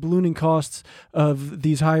address the ballooning costs of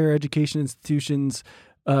these higher education institutions,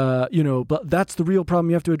 but that's the real problem.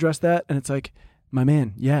 You have to address that. And it's like, my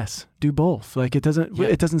man, yes, do both. Like it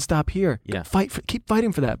doesn't stop here. Yeah. Keep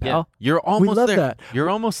fighting for that, pal. Yeah. You're almost we love there. that. You're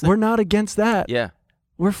almost there. We're not against that. Yeah.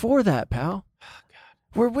 We're for that, pal.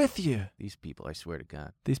 We're with you. These people, I swear to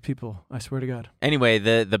God. These people, I swear to God. Anyway,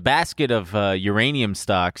 the basket of uranium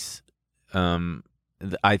stocks,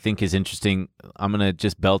 I think is interesting. I'm gonna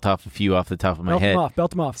just belt off a few off the top of my head.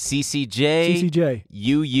 Belt them off. CCJ.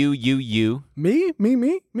 UUUU. Me.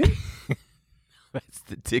 That's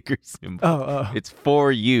the ticker symbol. Oh. It's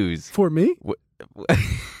 4 U's. For me?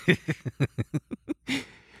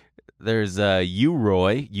 There's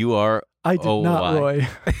UROY. UROY. I did not, Roy.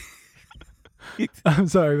 I'm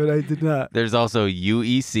sorry, but I did not. There's also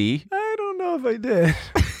UEC. I don't know if I did.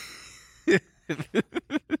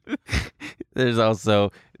 There's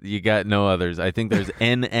also, you got no others. I think there's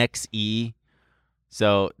NXE.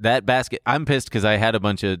 So that basket, I'm pissed because I had a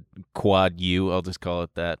bunch of quad U. I'll just call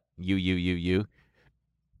it that. U.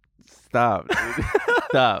 Stop. Dude.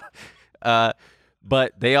 Stop.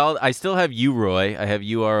 But I still have UROY. I have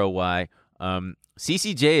UROY.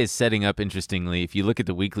 CCJ is setting up interestingly. If you look at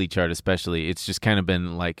the weekly chart especially, it's just kind of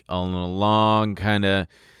been like on a long kind of...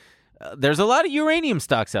 there's a lot of uranium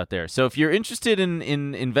stocks out there. So if you're interested in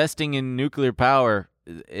investing in nuclear power,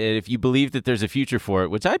 if you believe that there's a future for it,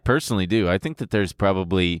 which I personally do, I think that there's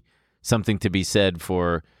probably something to be said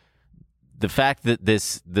for the fact that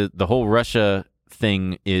the whole Russia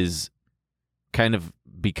thing is kind of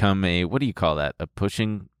become a, what do you call that? A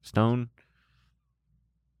pushing stone?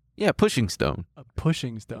 Yeah, pushing stone. A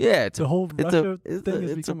pushing stone. Yeah, the whole Russia thing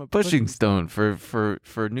has become a pushing stone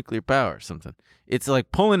for nuclear power or something. It's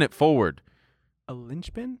like pulling it forward. A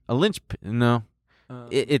linchpin? A linchpin? No,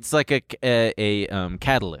 it's like a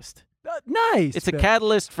catalyst. Nice. It's a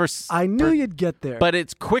catalyst for. I knew you'd get there. But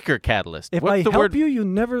it's quicker catalyst. If I help you, you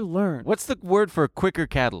never learn. What's the word for a quicker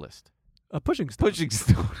catalyst? A pushing stone. Pushing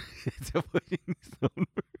stone. It's a pushing stone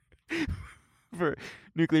for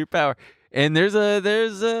nuclear power. And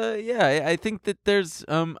I think that there's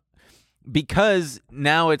because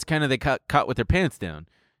now it's kind of they caught with their pants down.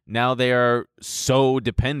 Now they are so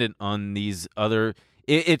dependent on these other.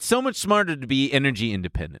 It's so much smarter to be energy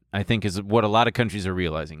independent, I think, is what a lot of countries are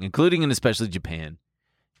realizing, including and especially Japan,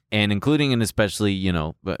 and including and especially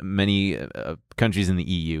many countries in the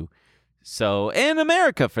EU. So, and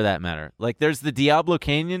America for that matter. Like there's the Diablo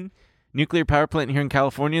Canyon nuclear power plant here in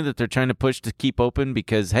California that they're trying to push to keep open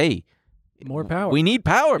because, hey, more power. We need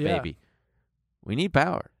power, baby. We need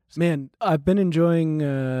power. Man, I've been enjoying,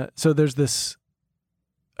 so there's this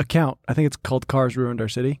account, I think it's called Cars Ruined Our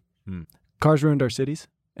City. Cars Ruined Our Cities,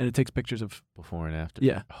 and it takes pictures of before and after.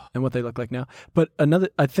 Yeah, and what they look like now. But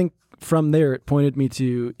I think from there it pointed me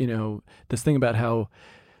to, this thing about how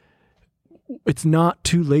it's not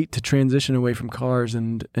too late to transition away from cars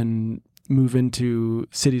and move into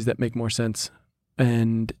cities that make more sense.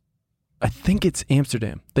 And I think it's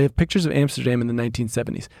Amsterdam. They have pictures of Amsterdam in the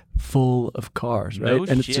 1970s, full of cars, right? No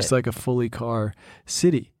and it's shit. just like a fully car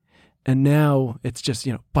city. And now it's just,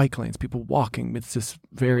 bike lanes, people walking. It's just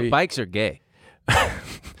very... Bikes are gay.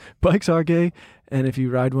 Bikes are gay, and if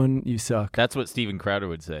you ride one, you suck. That's what Steven Crowder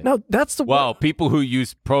would say. No, that's the... Wow, people who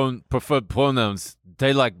use preferred pronouns,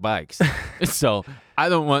 they like bikes. So I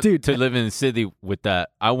don't want to live in a city with that.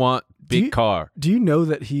 I want big car. Do you know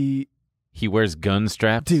that he wears gun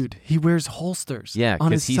straps? Dude, he wears holsters. Yeah,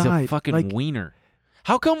 on his because he's side. a fucking wiener.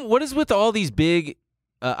 How come, what is with all these big,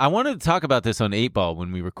 I wanted to talk about this on 8 Ball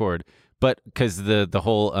when we record, but because the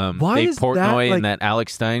whole Why Dave is Portnoy that, and that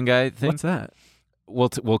Alex Stein guy thing. What's that?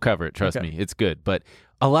 We'll cover it, trust Okay. me. It's good. But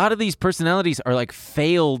a lot of these personalities are like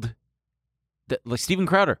failed, like Steven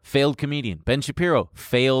Crowder, failed comedian. Ben Shapiro,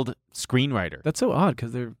 failed screenwriter. That's so odd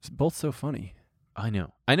because they're both so funny. I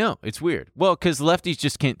know. It's weird. Well, because lefties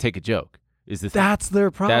just can't take a joke. Is the thing. That's their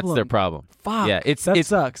problem. That's their problem. Fuck. Yeah, it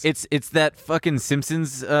sucks. It's that fucking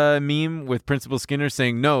Simpsons meme with Principal Skinner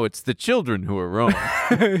saying, "No, it's the children who are wrong."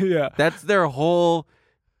 Yeah. That's their whole.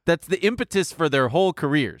 That's the impetus for their whole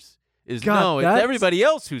careers. It's that's- everybody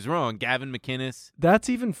else who's wrong. Gavin McInnes. That's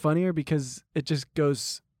even funnier because it just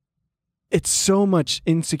goes. It's so much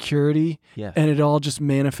insecurity, Yeah. and it all just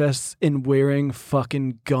manifests in wearing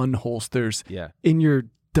fucking gun holsters Yeah. in your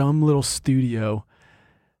dumb little studio.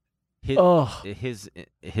 I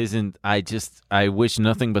wish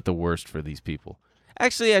nothing but the worst for these people.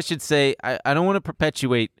 Actually, I should say I don't want to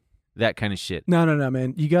perpetuate that kind of shit. No,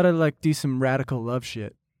 man. You gotta do some radical love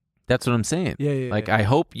shit. That's what I'm saying. Yeah. Like yeah. I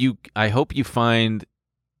hope you find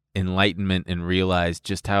enlightenment and realize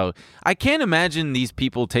just how I can't imagine these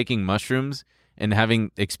people taking mushrooms and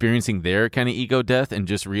experiencing their kind of ego death and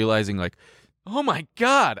just realizing like, oh my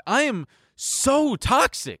God, I am so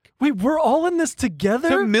toxic. Wait, we're all in this together?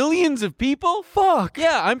 To millions of people? Fuck.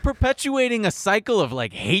 Yeah, I'm perpetuating a cycle of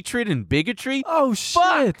like hatred and bigotry. Oh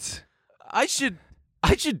shit. I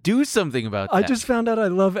should do something about that. I just found out I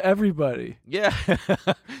love everybody. Yeah.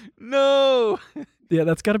 No. Yeah,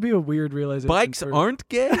 that's got to be a weird realization. Bikes aren't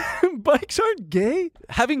gay? Bikes aren't gay?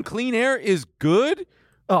 Having clean air is good?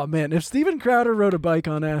 Oh man, if Steven Crowder rode a bike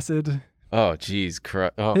on acid, oh jeez,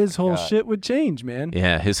 his whole shit would change, man.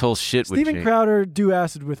 Yeah, his whole shit would change. Steven Crowder do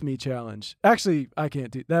acid with me challenge. Actually, I can't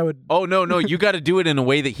do that. Would Oh no, you got to do it in a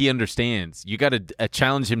way that he understands. You got to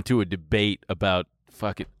challenge him to a debate about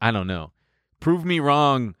fucking I don't know. Prove me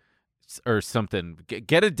wrong or something.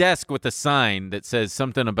 Get a desk with a sign that says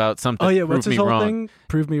something about something. Oh yeah, Prove what's his me whole wrong. thing?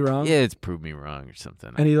 Prove me wrong. Yeah, it's prove me wrong or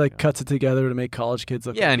something. And he cuts it together to make college kids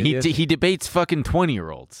look. Yeah, like and idiots. he debates fucking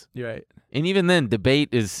 20-year-olds. You're right. And even then, debate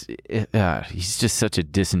is he's just such a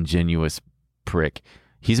disingenuous prick.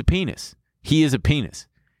 He's a penis. He is a penis.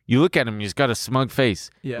 You look at him, he's got a smug face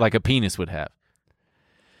like a penis would have.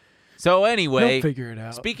 So anyway, He'll figure it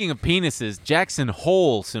out. Speaking of penises, Jackson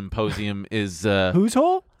Hole Symposium is whose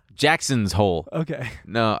hole? Jackson's Hole. Okay.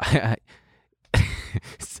 No,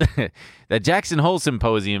 the Jackson Hole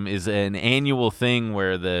Symposium is an annual thing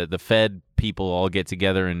where the Fed people all get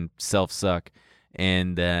together and self-suck.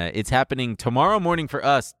 And it's happening tomorrow morning for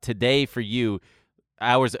us, today for you,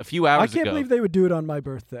 a few hours ago. I can't believe they would do it on my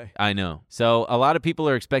birthday. I know. So a lot of people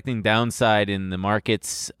are expecting downside in the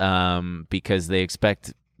markets because they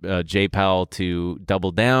expect Jay Powell to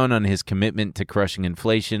double down on his commitment to crushing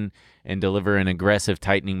inflation and deliver an aggressive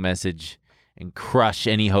tightening message and crush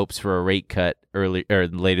any hopes for a rate cut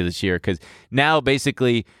later this year. Because now,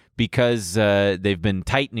 basically, because they've been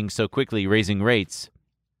tightening so quickly, raising rates,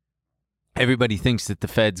 everybody thinks that the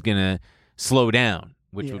Fed's going to slow down,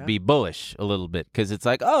 which would be bullish a little bit. Because it's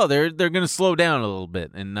like, oh, they're going to slow down a little bit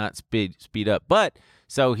and not speed up. But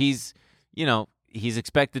so he's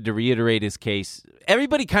expected to reiterate his case.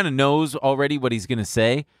 Everybody kind of knows already what he's going to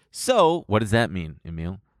say. So what does that mean,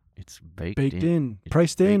 Emil? It's baked in. It's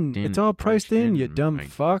priced in. It's all priced in, you dumb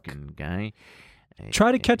fuck. Guy.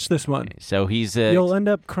 Try to catch this one. So he's you'll end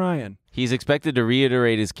up crying. He's expected to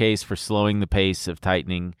reiterate his case for slowing the pace of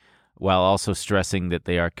tightening while also stressing that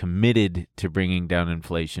they are committed to bringing down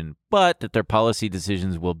inflation, but that their policy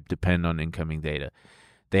decisions will depend on incoming data.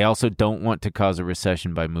 They also don't want to cause a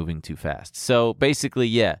recession by moving too fast. So basically,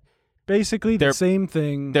 yeah. Basically the same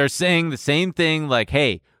thing. They're saying the same thing like,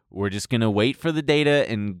 hey, we're just going to wait for the data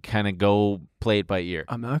and kind of go play it by ear.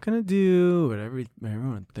 I'm not going to do what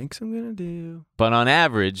everyone thinks I'm going to do. But on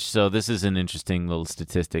average, so this is an interesting little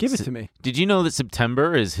statistic. Give it to me. Did you know that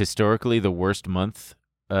September is historically the worst month?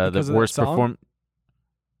 The worst perform.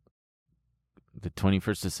 The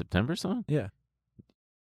 21st of September song? Yeah.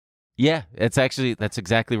 Yeah, that's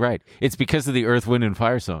exactly right. It's because of the Earth, Wind, and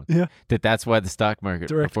Fire song. Yeah. That's why the stock market.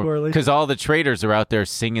 Direct correlation. Because all the traders are out there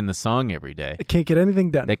singing the song every day. They can't get anything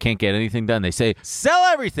done. They can't get anything done. They say, sell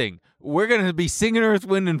everything. We're going to be singing Earth,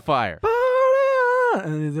 Wind, and Fire.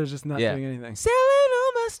 And they're just not doing anything. Selling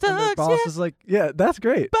all my stocks. And their boss is like, yeah, that's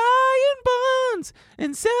great. Buying bonds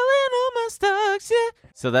and selling all my stocks. Yeah.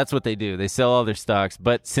 So that's what they do. They sell all their stocks.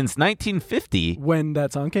 But since 1950, when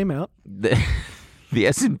that song came out, the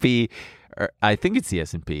S&P, or I think it's the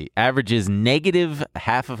S&P, averages negative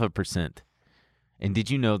 0.5%. And did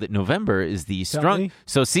you know that November is the strong?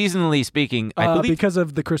 So seasonally speaking, I believe because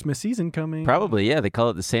of the Christmas season coming. Probably, yeah. They call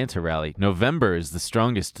it the Santa Rally. November is the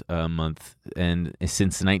strongest month, and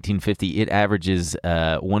since 1950, it averages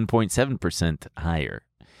 1.7% higher.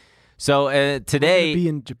 So today, I'm gonna be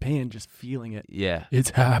in Japan, just feeling it. Yeah,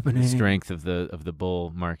 it's happening. The strength of the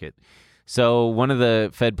bull market. So one of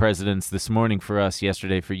the Fed presidents this morning for us,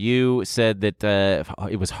 yesterday for you, said that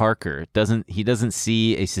it was Harker. He doesn't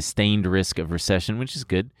see a sustained risk of recession, which is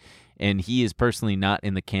good, and he is personally not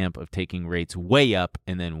in the camp of taking rates way up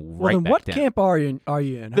and then right then back what down. Camp are you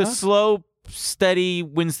in? The slow, steady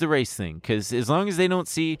wins the race thing. Because as long as they don't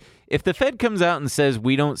see, if the Fed comes out and says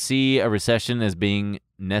we don't see a recession as being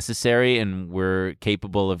necessary and we're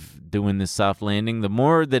capable of doing this soft landing, the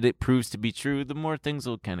more that it proves to be true, the more things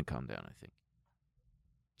will kind of calm down, I think.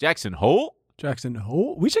 Jackson Hole?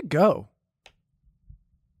 We should go.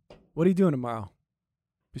 What are you doing tomorrow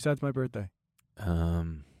besides my birthday?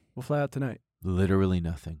 We'll fly out tonight. Literally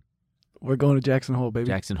nothing. We're going to Jackson Hole, baby.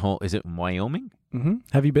 Jackson Hole. Is it in Wyoming? Mm-hmm.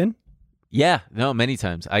 Have you been? Yeah. No, many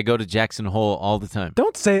times. I go to Jackson Hole all the time.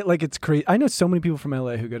 Don't say it like it's crazy. I know so many people from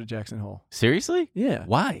LA who go to Jackson Hole. Seriously? Yeah.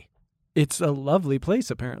 Why? It's a lovely place,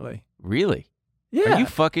 apparently. Really? Yeah. Are you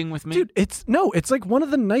fucking with me? Dude, it's like one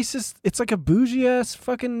of the nicest, it's like a bougie-ass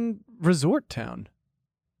fucking resort town.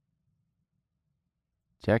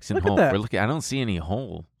 Jackson Look Hole. at that. We're looking. I don't see any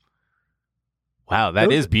hole. Wow,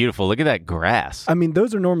 that is beautiful. Look at that grass. I mean,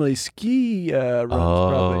 those are normally ski runs,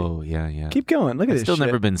 probably. Oh, yeah. Keep going. Look at this I've still shit.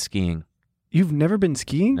 never been skiing. You've never been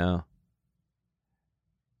skiing? No.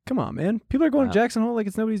 Come on, man. People are going to Jackson Hole like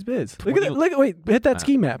it's nobody's biz. Look at 20 that. Wait, hit that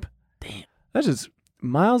ski map. Damn. That's just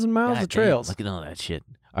miles and miles God of damn, trails. look at all that shit.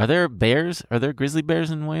 Are there bears? Are there grizzly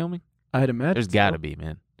bears in Wyoming? I'd imagine. There's got to be,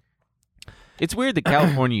 man. It's weird that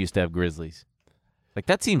California used to have grizzlies. Like,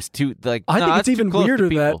 that seems too, like, I think it's that's too even close to weirder that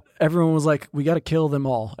people. everyone was like, we got to kill them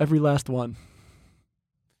all. Every last one.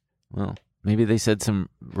 Well, maybe they said some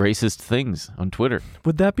racist things on Twitter.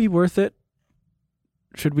 Would that be worth it?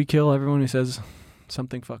 Should we kill everyone who says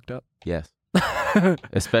something fucked up? Yes.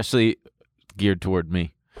 Especially geared toward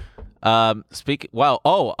me. Wow.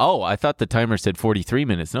 Oh, I thought the timer said 43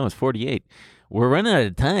 minutes. No, it's 48. We're running out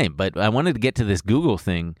of time, but I wanted to get to this Google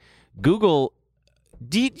thing. Google.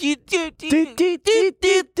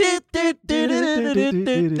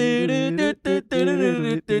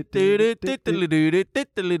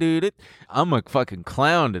 I'm a fucking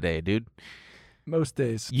clown today, dude. Most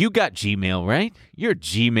days. You got Gmail, right? You're a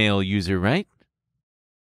Gmail user, right?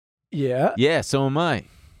 Yeah. Yeah, so am I.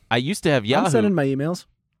 I used to have Yahoo. I'm sending my emails.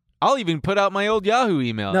 I'll even put out my old Yahoo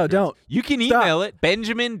email. No, address. don't. You can Stop. email it,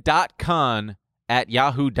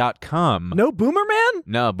 benjamin.con@yahoo.com. No Boomerman?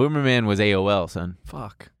 No, Boomerman was AOL, son.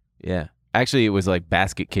 Fuck. Yeah. Actually, it was like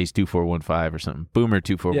Basket Case 2415 or something. Boomer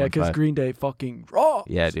 2415. Yeah, because Green Day fucking rocks.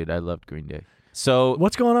 Yeah, dude, I loved Green Day. So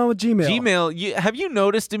what's going on with Gmail? Gmail, have you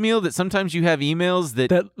noticed, Emil, that sometimes you have emails that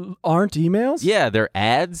aren't emails? Yeah, they're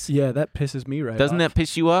ads. Yeah, that pisses me right Doesn't off. that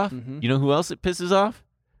piss you off? Mm-hmm. You know who else it pisses off?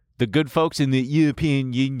 The good folks in the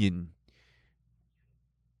European Union.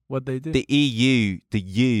 What'd they do? The EU. The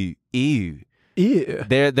EU. Ew.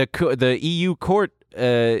 The EU court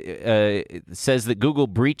says that Google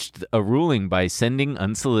breached a ruling by sending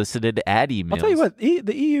unsolicited ad emails. I'll tell you what,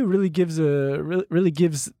 the EU really gives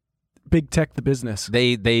big tech the business.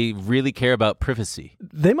 They really care about privacy.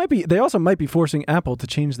 They also might be forcing Apple to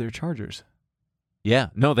change their chargers. Yeah,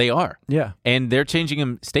 no, they are. Yeah. And they're changing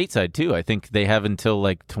them stateside too. I think they have until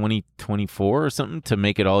like 2024 or something to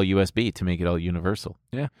make it all USB, to make it all universal.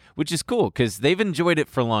 Yeah. Which is cool because they've enjoyed it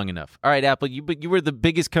for long enough. All right, Apple, you were the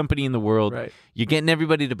biggest company in the world. Right. You're getting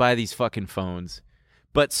everybody to buy these fucking phones.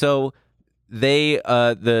 But so they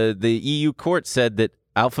the EU court said that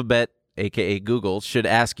Alphabet, aka Google, should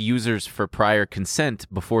ask users for prior consent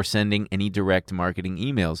before sending any direct marketing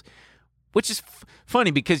emails. Which is funny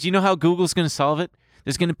because you know how Google's going to solve it?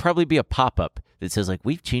 There's going to probably be a pop-up that says, like,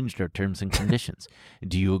 we've changed our terms and conditions.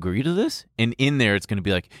 Do you agree to this? And in there, it's going to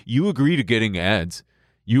be like, you agree to getting ads.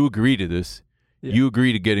 You agree to this. Yeah. You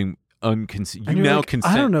agree to getting unconsent. You now like,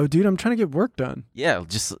 consent. I don't know, dude. I'm trying to get work done. Yeah,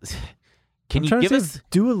 just Can I'm you trying give to us? say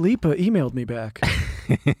Dua Lipa emailed me back.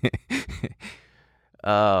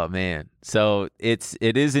 Oh man, so it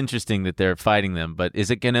is interesting that they're fighting them, but is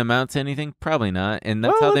it going to amount to anything? Probably not, and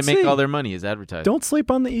that's Well, how they let's make see. all their money is advertising. Don't sleep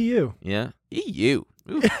on the EU. Yeah, EU.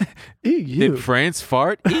 Ooh. EU. Did France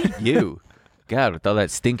fart? EU. God, with all that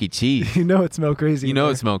stinky cheese, You know it smelled crazy. you in know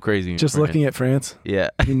there. it smelled crazy. in Just France. looking at France. Yeah.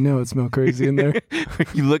 You know it smelled crazy in there.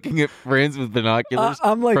 You looking at France with binoculars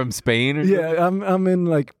I'm like, from Spain or yeah, I'm in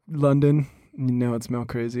like London. You know it smelled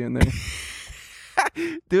crazy in there.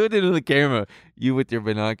 something? Do it into the camera. You with your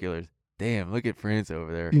binoculars. Damn, look at France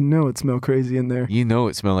over there. You know it smelled crazy in there. You know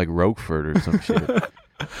it smelled like Roquefort or some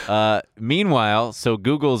shit. Meanwhile, so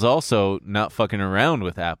Google's also not fucking around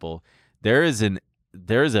with Apple. There is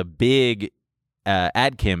a big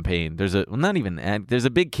ad campaign. There's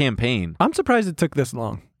a big campaign. I'm surprised it took this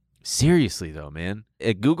long. Seriously though, man.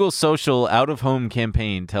 A Google social out-of-home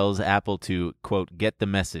campaign tells Apple to, quote, get the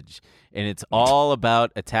message. And it's all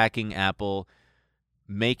about attacking Apple,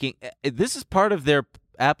 this is part of their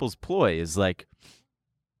Apple's ploy, is like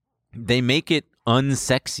they make it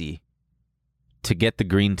unsexy to get the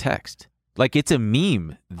green text. Like it's a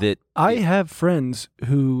meme that I have friends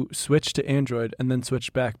who switched to Android and then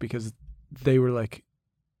switched back because they were like,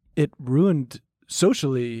 it ruined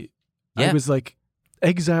socially. Yeah. I was like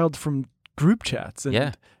exiled from group chats. And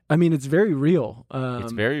Yeah. I mean, it's very real.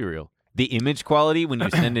 it's very real. The image quality when you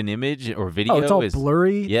send an image or video it's all is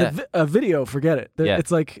blurry. Yeah. A video, forget it. Yeah.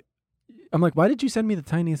 It's like, I'm like, why did you send me the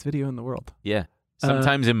tiniest video in the world? Yeah.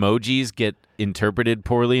 Sometimes emojis get interpreted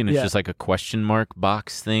poorly and it's Yeah. just like a question mark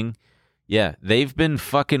box thing. Yeah. They've been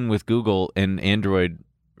fucking with Google and Android,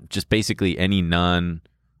 just basically any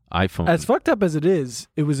non-iPhone. As fucked up as it is,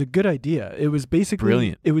 it was a good idea. It was basically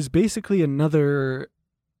Brilliant. It was basically another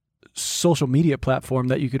social media platform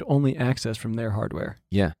that you could only access from their hardware.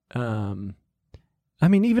 Yeah. I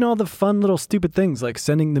mean, even all the fun little stupid things like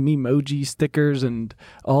sending the Memoji stickers and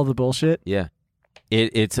all the bullshit. Yeah.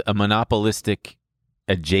 It's a monopolistic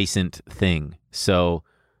adjacent thing. So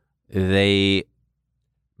they...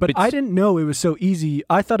 But I didn't know it was so easy.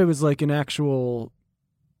 I thought it was like I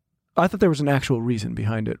thought there was an actual reason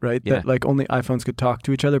behind it, right? Yeah. That like only iPhones could talk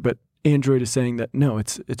to each other, but Android is saying that no,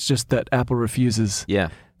 it's just that Apple refuses to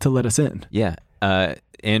let us in. Yeah.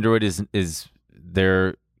 Android is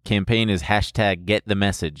their campaign is hashtag get the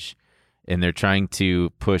message, and they're trying to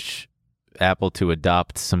push Apple to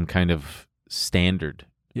adopt some kind of standard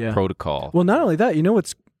protocol. Well, not only that, you know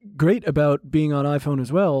what's great about being on iPhone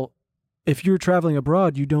as well? If you're traveling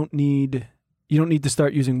abroad, you don't need to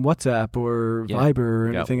start using WhatsApp or Viber or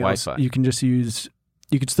anything else. Wi-Fi. You can still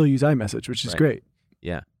use iMessage, which is great.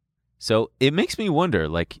 Yeah. So it makes me wonder,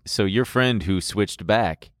 like, so your friend who switched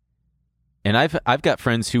back, and I've got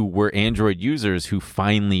friends who were Android users who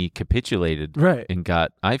finally capitulated and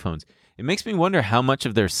got iPhones. It makes me wonder how much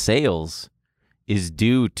of their sales is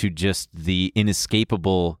due to just the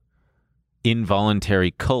inescapable,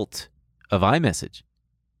 involuntary cult of iMessage.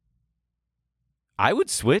 I would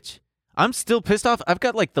switch. I'm still pissed off. I've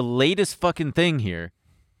got like the latest fucking thing here,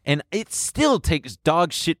 and it still takes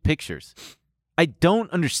dog shit pictures. I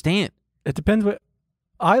don't understand. It depends what.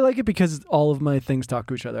 I like it because all of my things talk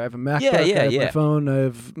to each other. I have a MacBook, I have my phone, I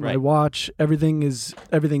have my watch. Everything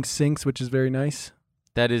syncs, which is very nice.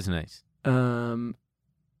 That is nice.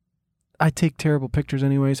 I take terrible pictures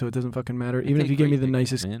anyway, so it doesn't fucking matter. Even if you gave me the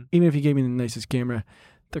nicest, camera,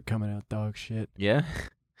 they're coming out dog shit. Yeah.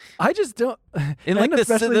 I just don't. And like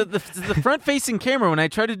the front-facing camera, when I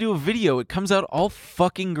try to do a video, it comes out all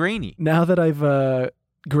fucking grainy. Now that I've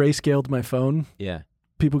grayscaled my phone,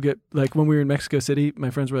 people get like when we were in Mexico City, my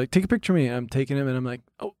friends were like, "Take a picture of me." I'm taking him, and I'm like,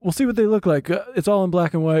 "Oh, we'll see what they look like. It's all in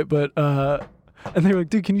black and white, but." And they were like,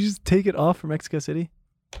 "Dude, can you just take it off for Mexico City?"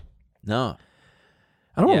 No,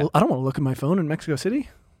 I don't want to look at my phone in Mexico City.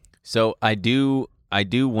 So I do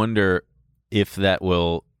wonder if that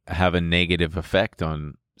will have a negative effect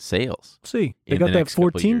on sales. See, they got that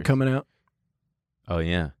 14 coming out. Oh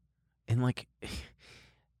yeah, and like,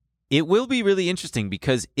 it will be really interesting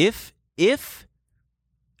because if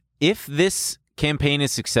this campaign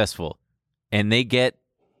is successful and they get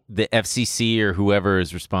the FCC or whoever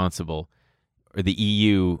is responsible or the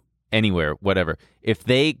EU anywhere, whatever, if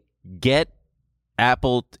they get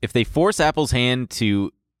Apple, if they force Apple's hand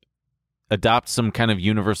to adopt some kind of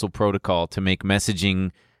universal protocol to make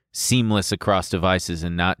messaging seamless across devices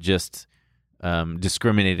and not just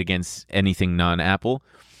discriminate against anything non-Apple,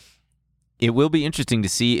 it will be interesting to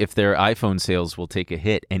see if their iPhone sales will take a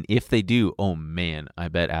hit. And if they do, oh man, I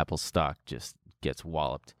bet Apple's stock just gets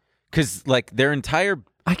walloped. Because like their entire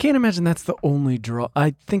I can't imagine that's the only draw.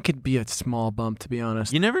 I think it'd be a small bump, to be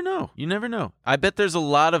honest. You never know. You never know. I bet there's a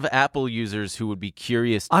lot of Apple users who would be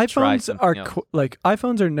curious to try iPhones something else.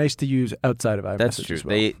 iPhones are nice to use outside of iMessage. That's true. As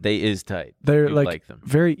well. They is tight. They're You like them.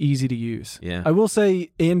 very easy to use. Yeah. I will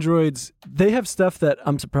say Androids, they have stuff that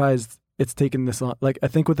I'm surprised it's taken this long. Like I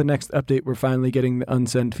think with the next update, we're finally getting the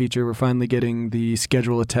unsend feature. We're finally getting the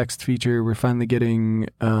schedule a text feature. We're finally getting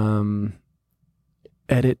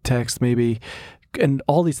edit text maybe. And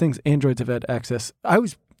all these things Androids have had access. I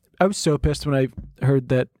was so pissed when I heard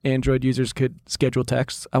that Android users could schedule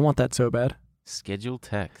texts. I want that so bad. Schedule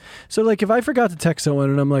text. So like if I forgot to text someone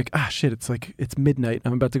and I'm like, shit, it's midnight.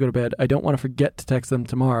 I'm about to go to bed. I don't want to forget to text them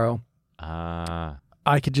tomorrow. I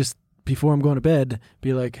could just, before I'm going to bed,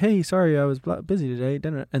 be like, hey, sorry, I was busy today,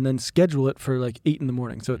 and then schedule it for like 8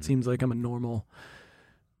 a.m. So it seems like I'm a normal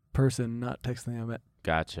person, not texting them at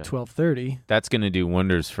Gotcha. 12:30. That's going to do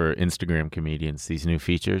wonders for Instagram comedians, these new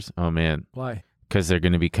features. Oh, man. Why? Because they're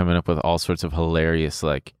going to be coming up with all sorts of hilarious,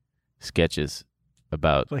 like, sketches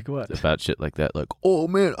about... Like what? About shit like that. Like, oh,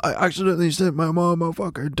 man, I accidentally sent my mom a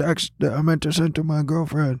fucking text that I meant to send to my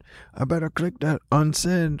girlfriend. I better click that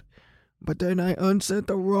unsend. But then I unsent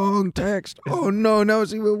the wrong text. Oh, no, now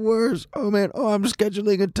it's even worse. Oh, man, I'm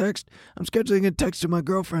scheduling a text. I'm scheduling a text to my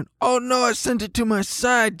girlfriend. Oh, no, I sent it to my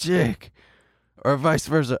side chick. Or vice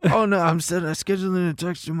versa. Oh, no, I'm scheduling a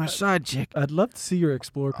text to my side chick. I'd love to see your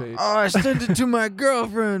Explore page. Oh, I sent it to my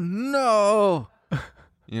girlfriend. No.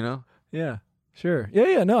 you know? Yeah, sure.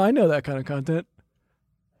 Yeah, no, I know that kind of content.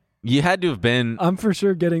 You had to have been... I'm for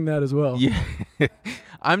sure getting that as well. Yeah.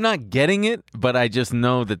 I'm not getting it, but I just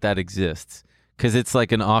know that exists. Because it's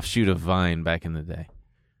like an offshoot of Vine back in the day.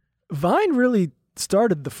 Vine really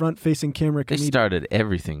started the front-facing camera They comedian. started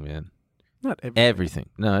everything, man. Not everything. Everything.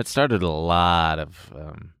 No, it started a lot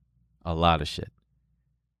of shit.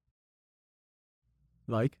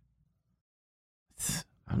 Like?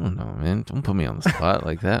 I don't know, man. Don't put me on the spot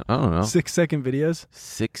like that. I don't know. 6-second videos?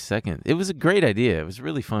 6 seconds. It was a great idea. It was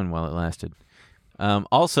really fun while it lasted.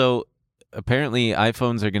 Also, apparently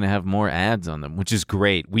iPhones are going to have more ads on them, which is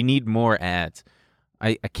great. We need more ads.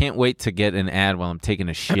 I can't wait to get an ad while I'm taking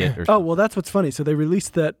a shit or something. Well, that's what's funny. So they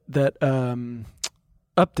released that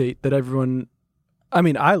update that everyone,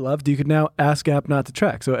 I loved. You could now ask app not to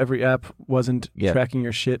track. So every app wasn't tracking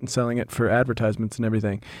your shit and selling it for advertisements and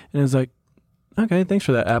everything. And it was like, okay, thanks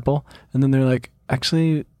for that, Apple. And then they're like,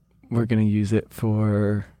 actually, we're going to use it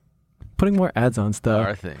for putting more ads on stuff.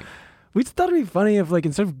 Our thing. We just thought it'd be funny if, like,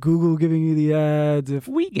 instead of Google giving you the ads, if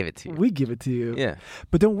we give it to you. We give it to you. Yeah.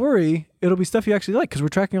 But don't worry, it'll be stuff you actually like because we're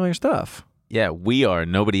tracking all your stuff. Yeah, we are.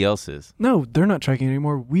 Nobody else is. No, they're not tracking it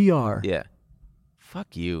anymore. We are. Yeah.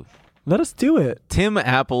 Fuck you. Let us do it. Tim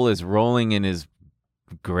Apple is rolling in his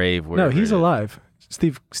grave. No, he's alive.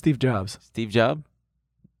 Steve Jobs. Steve Jobs?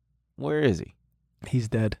 Where is he? He's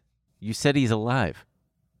dead. You said he's alive.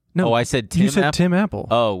 No, I said Tim. You said Tim Apple.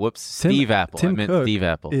 Oh, whoops. Steve Apple. I meant Cook Steve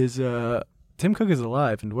Apple. Tim Cook is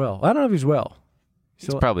alive and well. I don't know if he's well.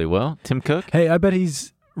 He's probably well. Tim Cook? Hey, I bet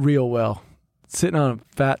he's real well. Sitting on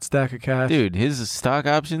a fat stack of cash. Dude, his stock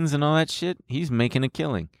options and all that shit, he's making a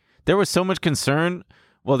killing. There was so much concern.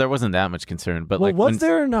 Well, there wasn't that much concern, but was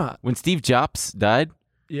there or not? When Steve Jobs died,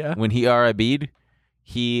 when he RIP'd,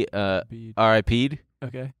 RIP'd.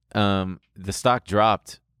 Okay. The stock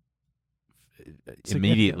dropped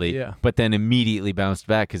immediately, but then immediately bounced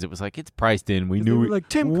back because it was like, it's priced in. We knew like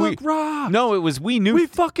Tim Cook rocks. No, it was we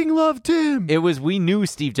fucking love Tim. It was we knew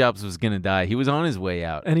Steve Jobs was gonna die. He was on his way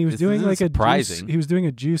out, and he was doing like surprising. He was doing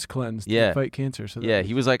a juice cleanse to fight cancer. So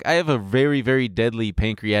he was like, I have a very, very deadly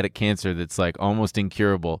pancreatic cancer that's like almost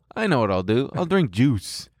incurable. I know what I'll do. I'll drink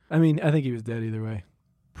juice. I mean, I think he was dead either way.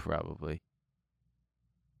 Probably.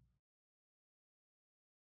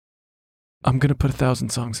 I'm going to put 1,000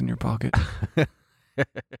 songs in your pocket.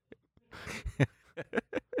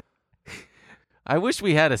 I wish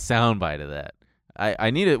we had a soundbite of that.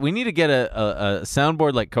 We need to get a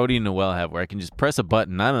soundboard like Cody and Noel have where I can just press a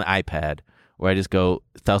button, not an iPad, where I just go,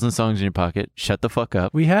 1,000 songs in your pocket, shut the fuck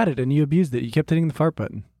up. We had it and you abused it. You kept hitting the fart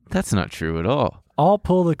button. That's not true at all. I'll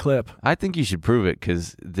pull the clip. I think you should prove it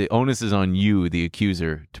because the onus is on you, the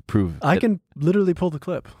accuser, to prove it. I can literally pull the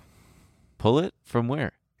clip. Pull it? From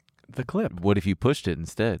where? The clip. What if you pushed it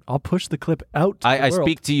instead? I'll push the clip out to the I world.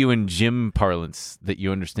 speak to you in gym parlance that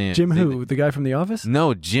you understand. Jim who? The guy from The Office?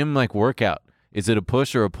 No, gym like workout. Is it a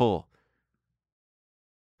push or a pull?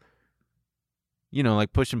 You know,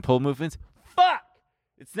 like push and pull movements? Fuck!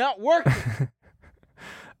 It's not working!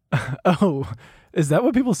 Oh, is that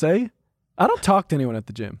what people say? I don't talk to anyone at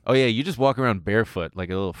the gym. Oh, yeah, you just walk around barefoot like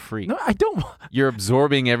a little freak. No, I don't. You're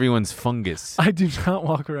absorbing everyone's fungus. I do not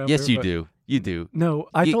walk around Yes, barefoot. you do. You do. No,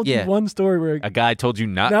 I told you one story where a guy told you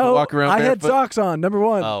not to walk around barefoot? I had socks on, number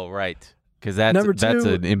one. Oh, right. Because that's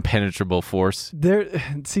an impenetrable force.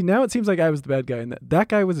 See, now it seems like I was the bad guy, and that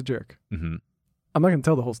guy was a jerk. Mm-hmm. I'm not going to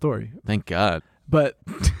tell the whole story. Thank God. But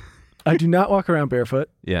I do not walk around barefoot.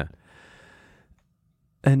 Yeah.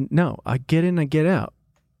 And no, I get in, I get out.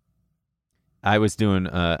 I was doing.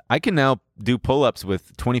 I can now do pull-ups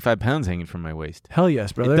with 25 pounds hanging from my waist. Hell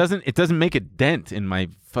yes, brother. It doesn't make a dent in my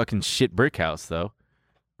fucking shit brick house though.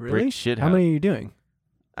 Really? Brick shit house. How many are you doing?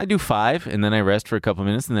 I do 5, and then I rest for a couple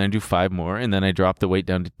minutes, and then I do 5 more, and then I drop the weight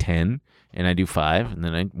down to 10, and I do 5, and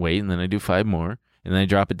then I wait, and then I do 5 more, and then I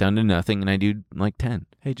drop it down to nothing, and I do like 10.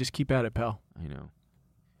 Hey, just keep at it, pal. I know.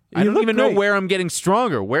 I don't even know where I'm getting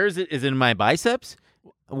stronger. Where is it? Is it in my biceps?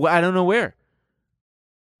 I don't know where.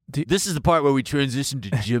 This is the part where we transition to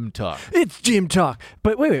gym talk. It's gym talk.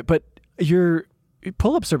 But wait. But your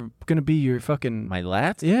pull-ups are going to be your fucking... My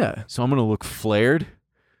lats? Yeah. So I'm going to look flared?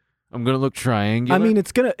 I'm going to look triangular? I mean,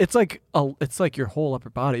 it's like your whole upper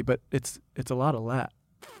body, but it's a lot of lat.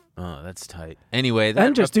 Oh, that's tight. Anyway.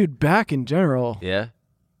 Dude, back in general. Yeah?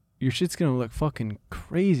 Your shit's going to look fucking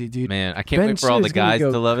crazy, dude. Man, I can't wait for all the guys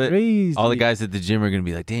to love it. Crazy. All the guys at the gym are going to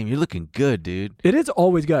be like, damn, you're looking good, dude. It is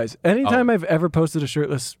always guys. Anytime I've ever posted a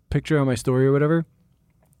shirtless picture on my story or whatever,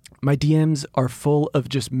 my DMs are full of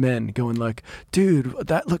just men going like, dude,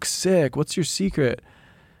 that looks sick. What's your secret?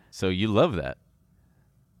 So you love that?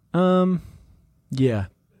 Yeah.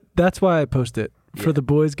 That's why I post it. Yeah. For the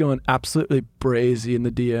boys going absolutely brazy in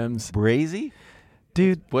the DMs. Brazy?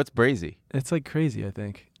 Dude. What's brazy? It's like crazy, I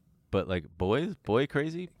think. But like boy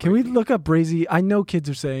crazy? Can we look up brazy? I know kids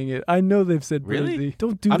are saying it. I know they've said really? Brazy.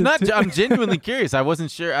 Don't do I'm genuinely curious. I wasn't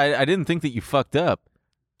sure. I didn't think that you fucked up.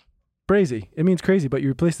 Brazy. It means crazy, but you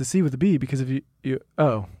replace the C with a B because if you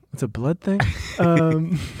it's a blood thing?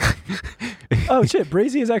 Oh shit,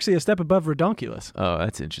 brazy is actually a step above redonkulous. Oh,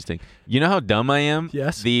 that's interesting. You know how dumb I am?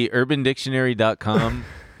 Yes. The urbandictionary.com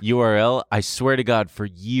URL, I swear to God, for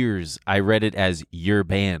years I read it as your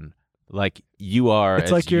ban. Like you are.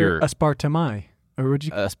 It's like you're aspartame. Or would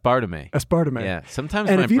you? Aspartame. Aspartame. Yeah. Sometimes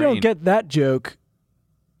and my if you brain... don't get that joke,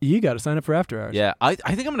 you got to sign up for After Hours. Yeah. I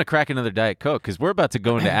think I'm going to crack another Diet Coke because we're about to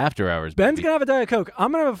go into After Hours. Ben's going to have a Diet Coke.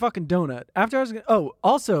 I'm going to have a fucking donut. After Hours.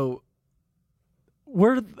 Also,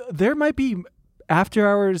 there might be After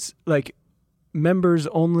Hours like members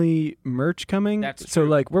only merch coming. That's so true.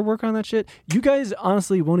 like we're working on that shit. You guys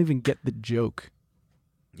honestly won't even get the joke.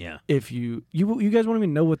 Yeah. If you guys won't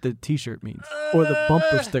even know what the T-shirt means, or the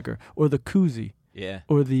bumper sticker, or the koozie, yeah,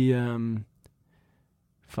 or the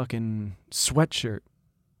fucking sweatshirt.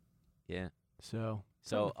 Yeah. So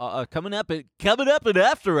coming up at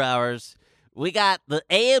After Hours, we got the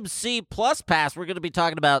AMC Plus Pass. We're going to be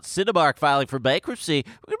talking about Cinemark filing for bankruptcy.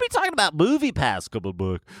 We're going to be talking about Movie Pass coming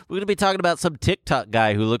back. We're going to be talking about some TikTok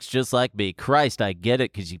guy who looks just like me. Christ, I get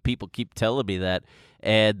it because people keep telling me that.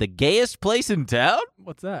 And the gayest place in town?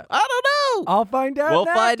 What's that? I don't know. I'll find out. We'll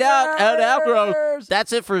find out at After Hours.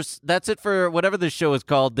 That's it for whatever this show is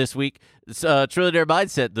called this week. It's Trillionaire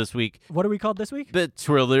Mindset this week. What are we called this week? The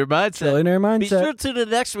Trillionaire Mindset. Trillionaire Mindset. Be sure to tune in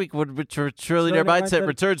next week when Trillionaire Mindset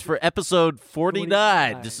returns for episode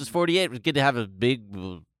 49. This is 48. We're going to have a big...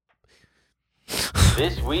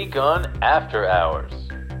 This week on After Hours.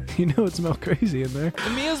 You know it smells crazy in there.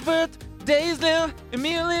 Emil's birthday is now.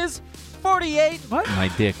 Emil is 48. What? My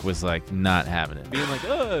dick was like not having it. Being like,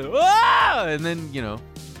 oh, and then,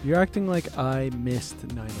 You're acting like I missed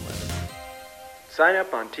 9/11. Sign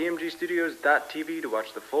up on tmgstudios.tv to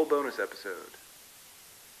watch the full bonus episode.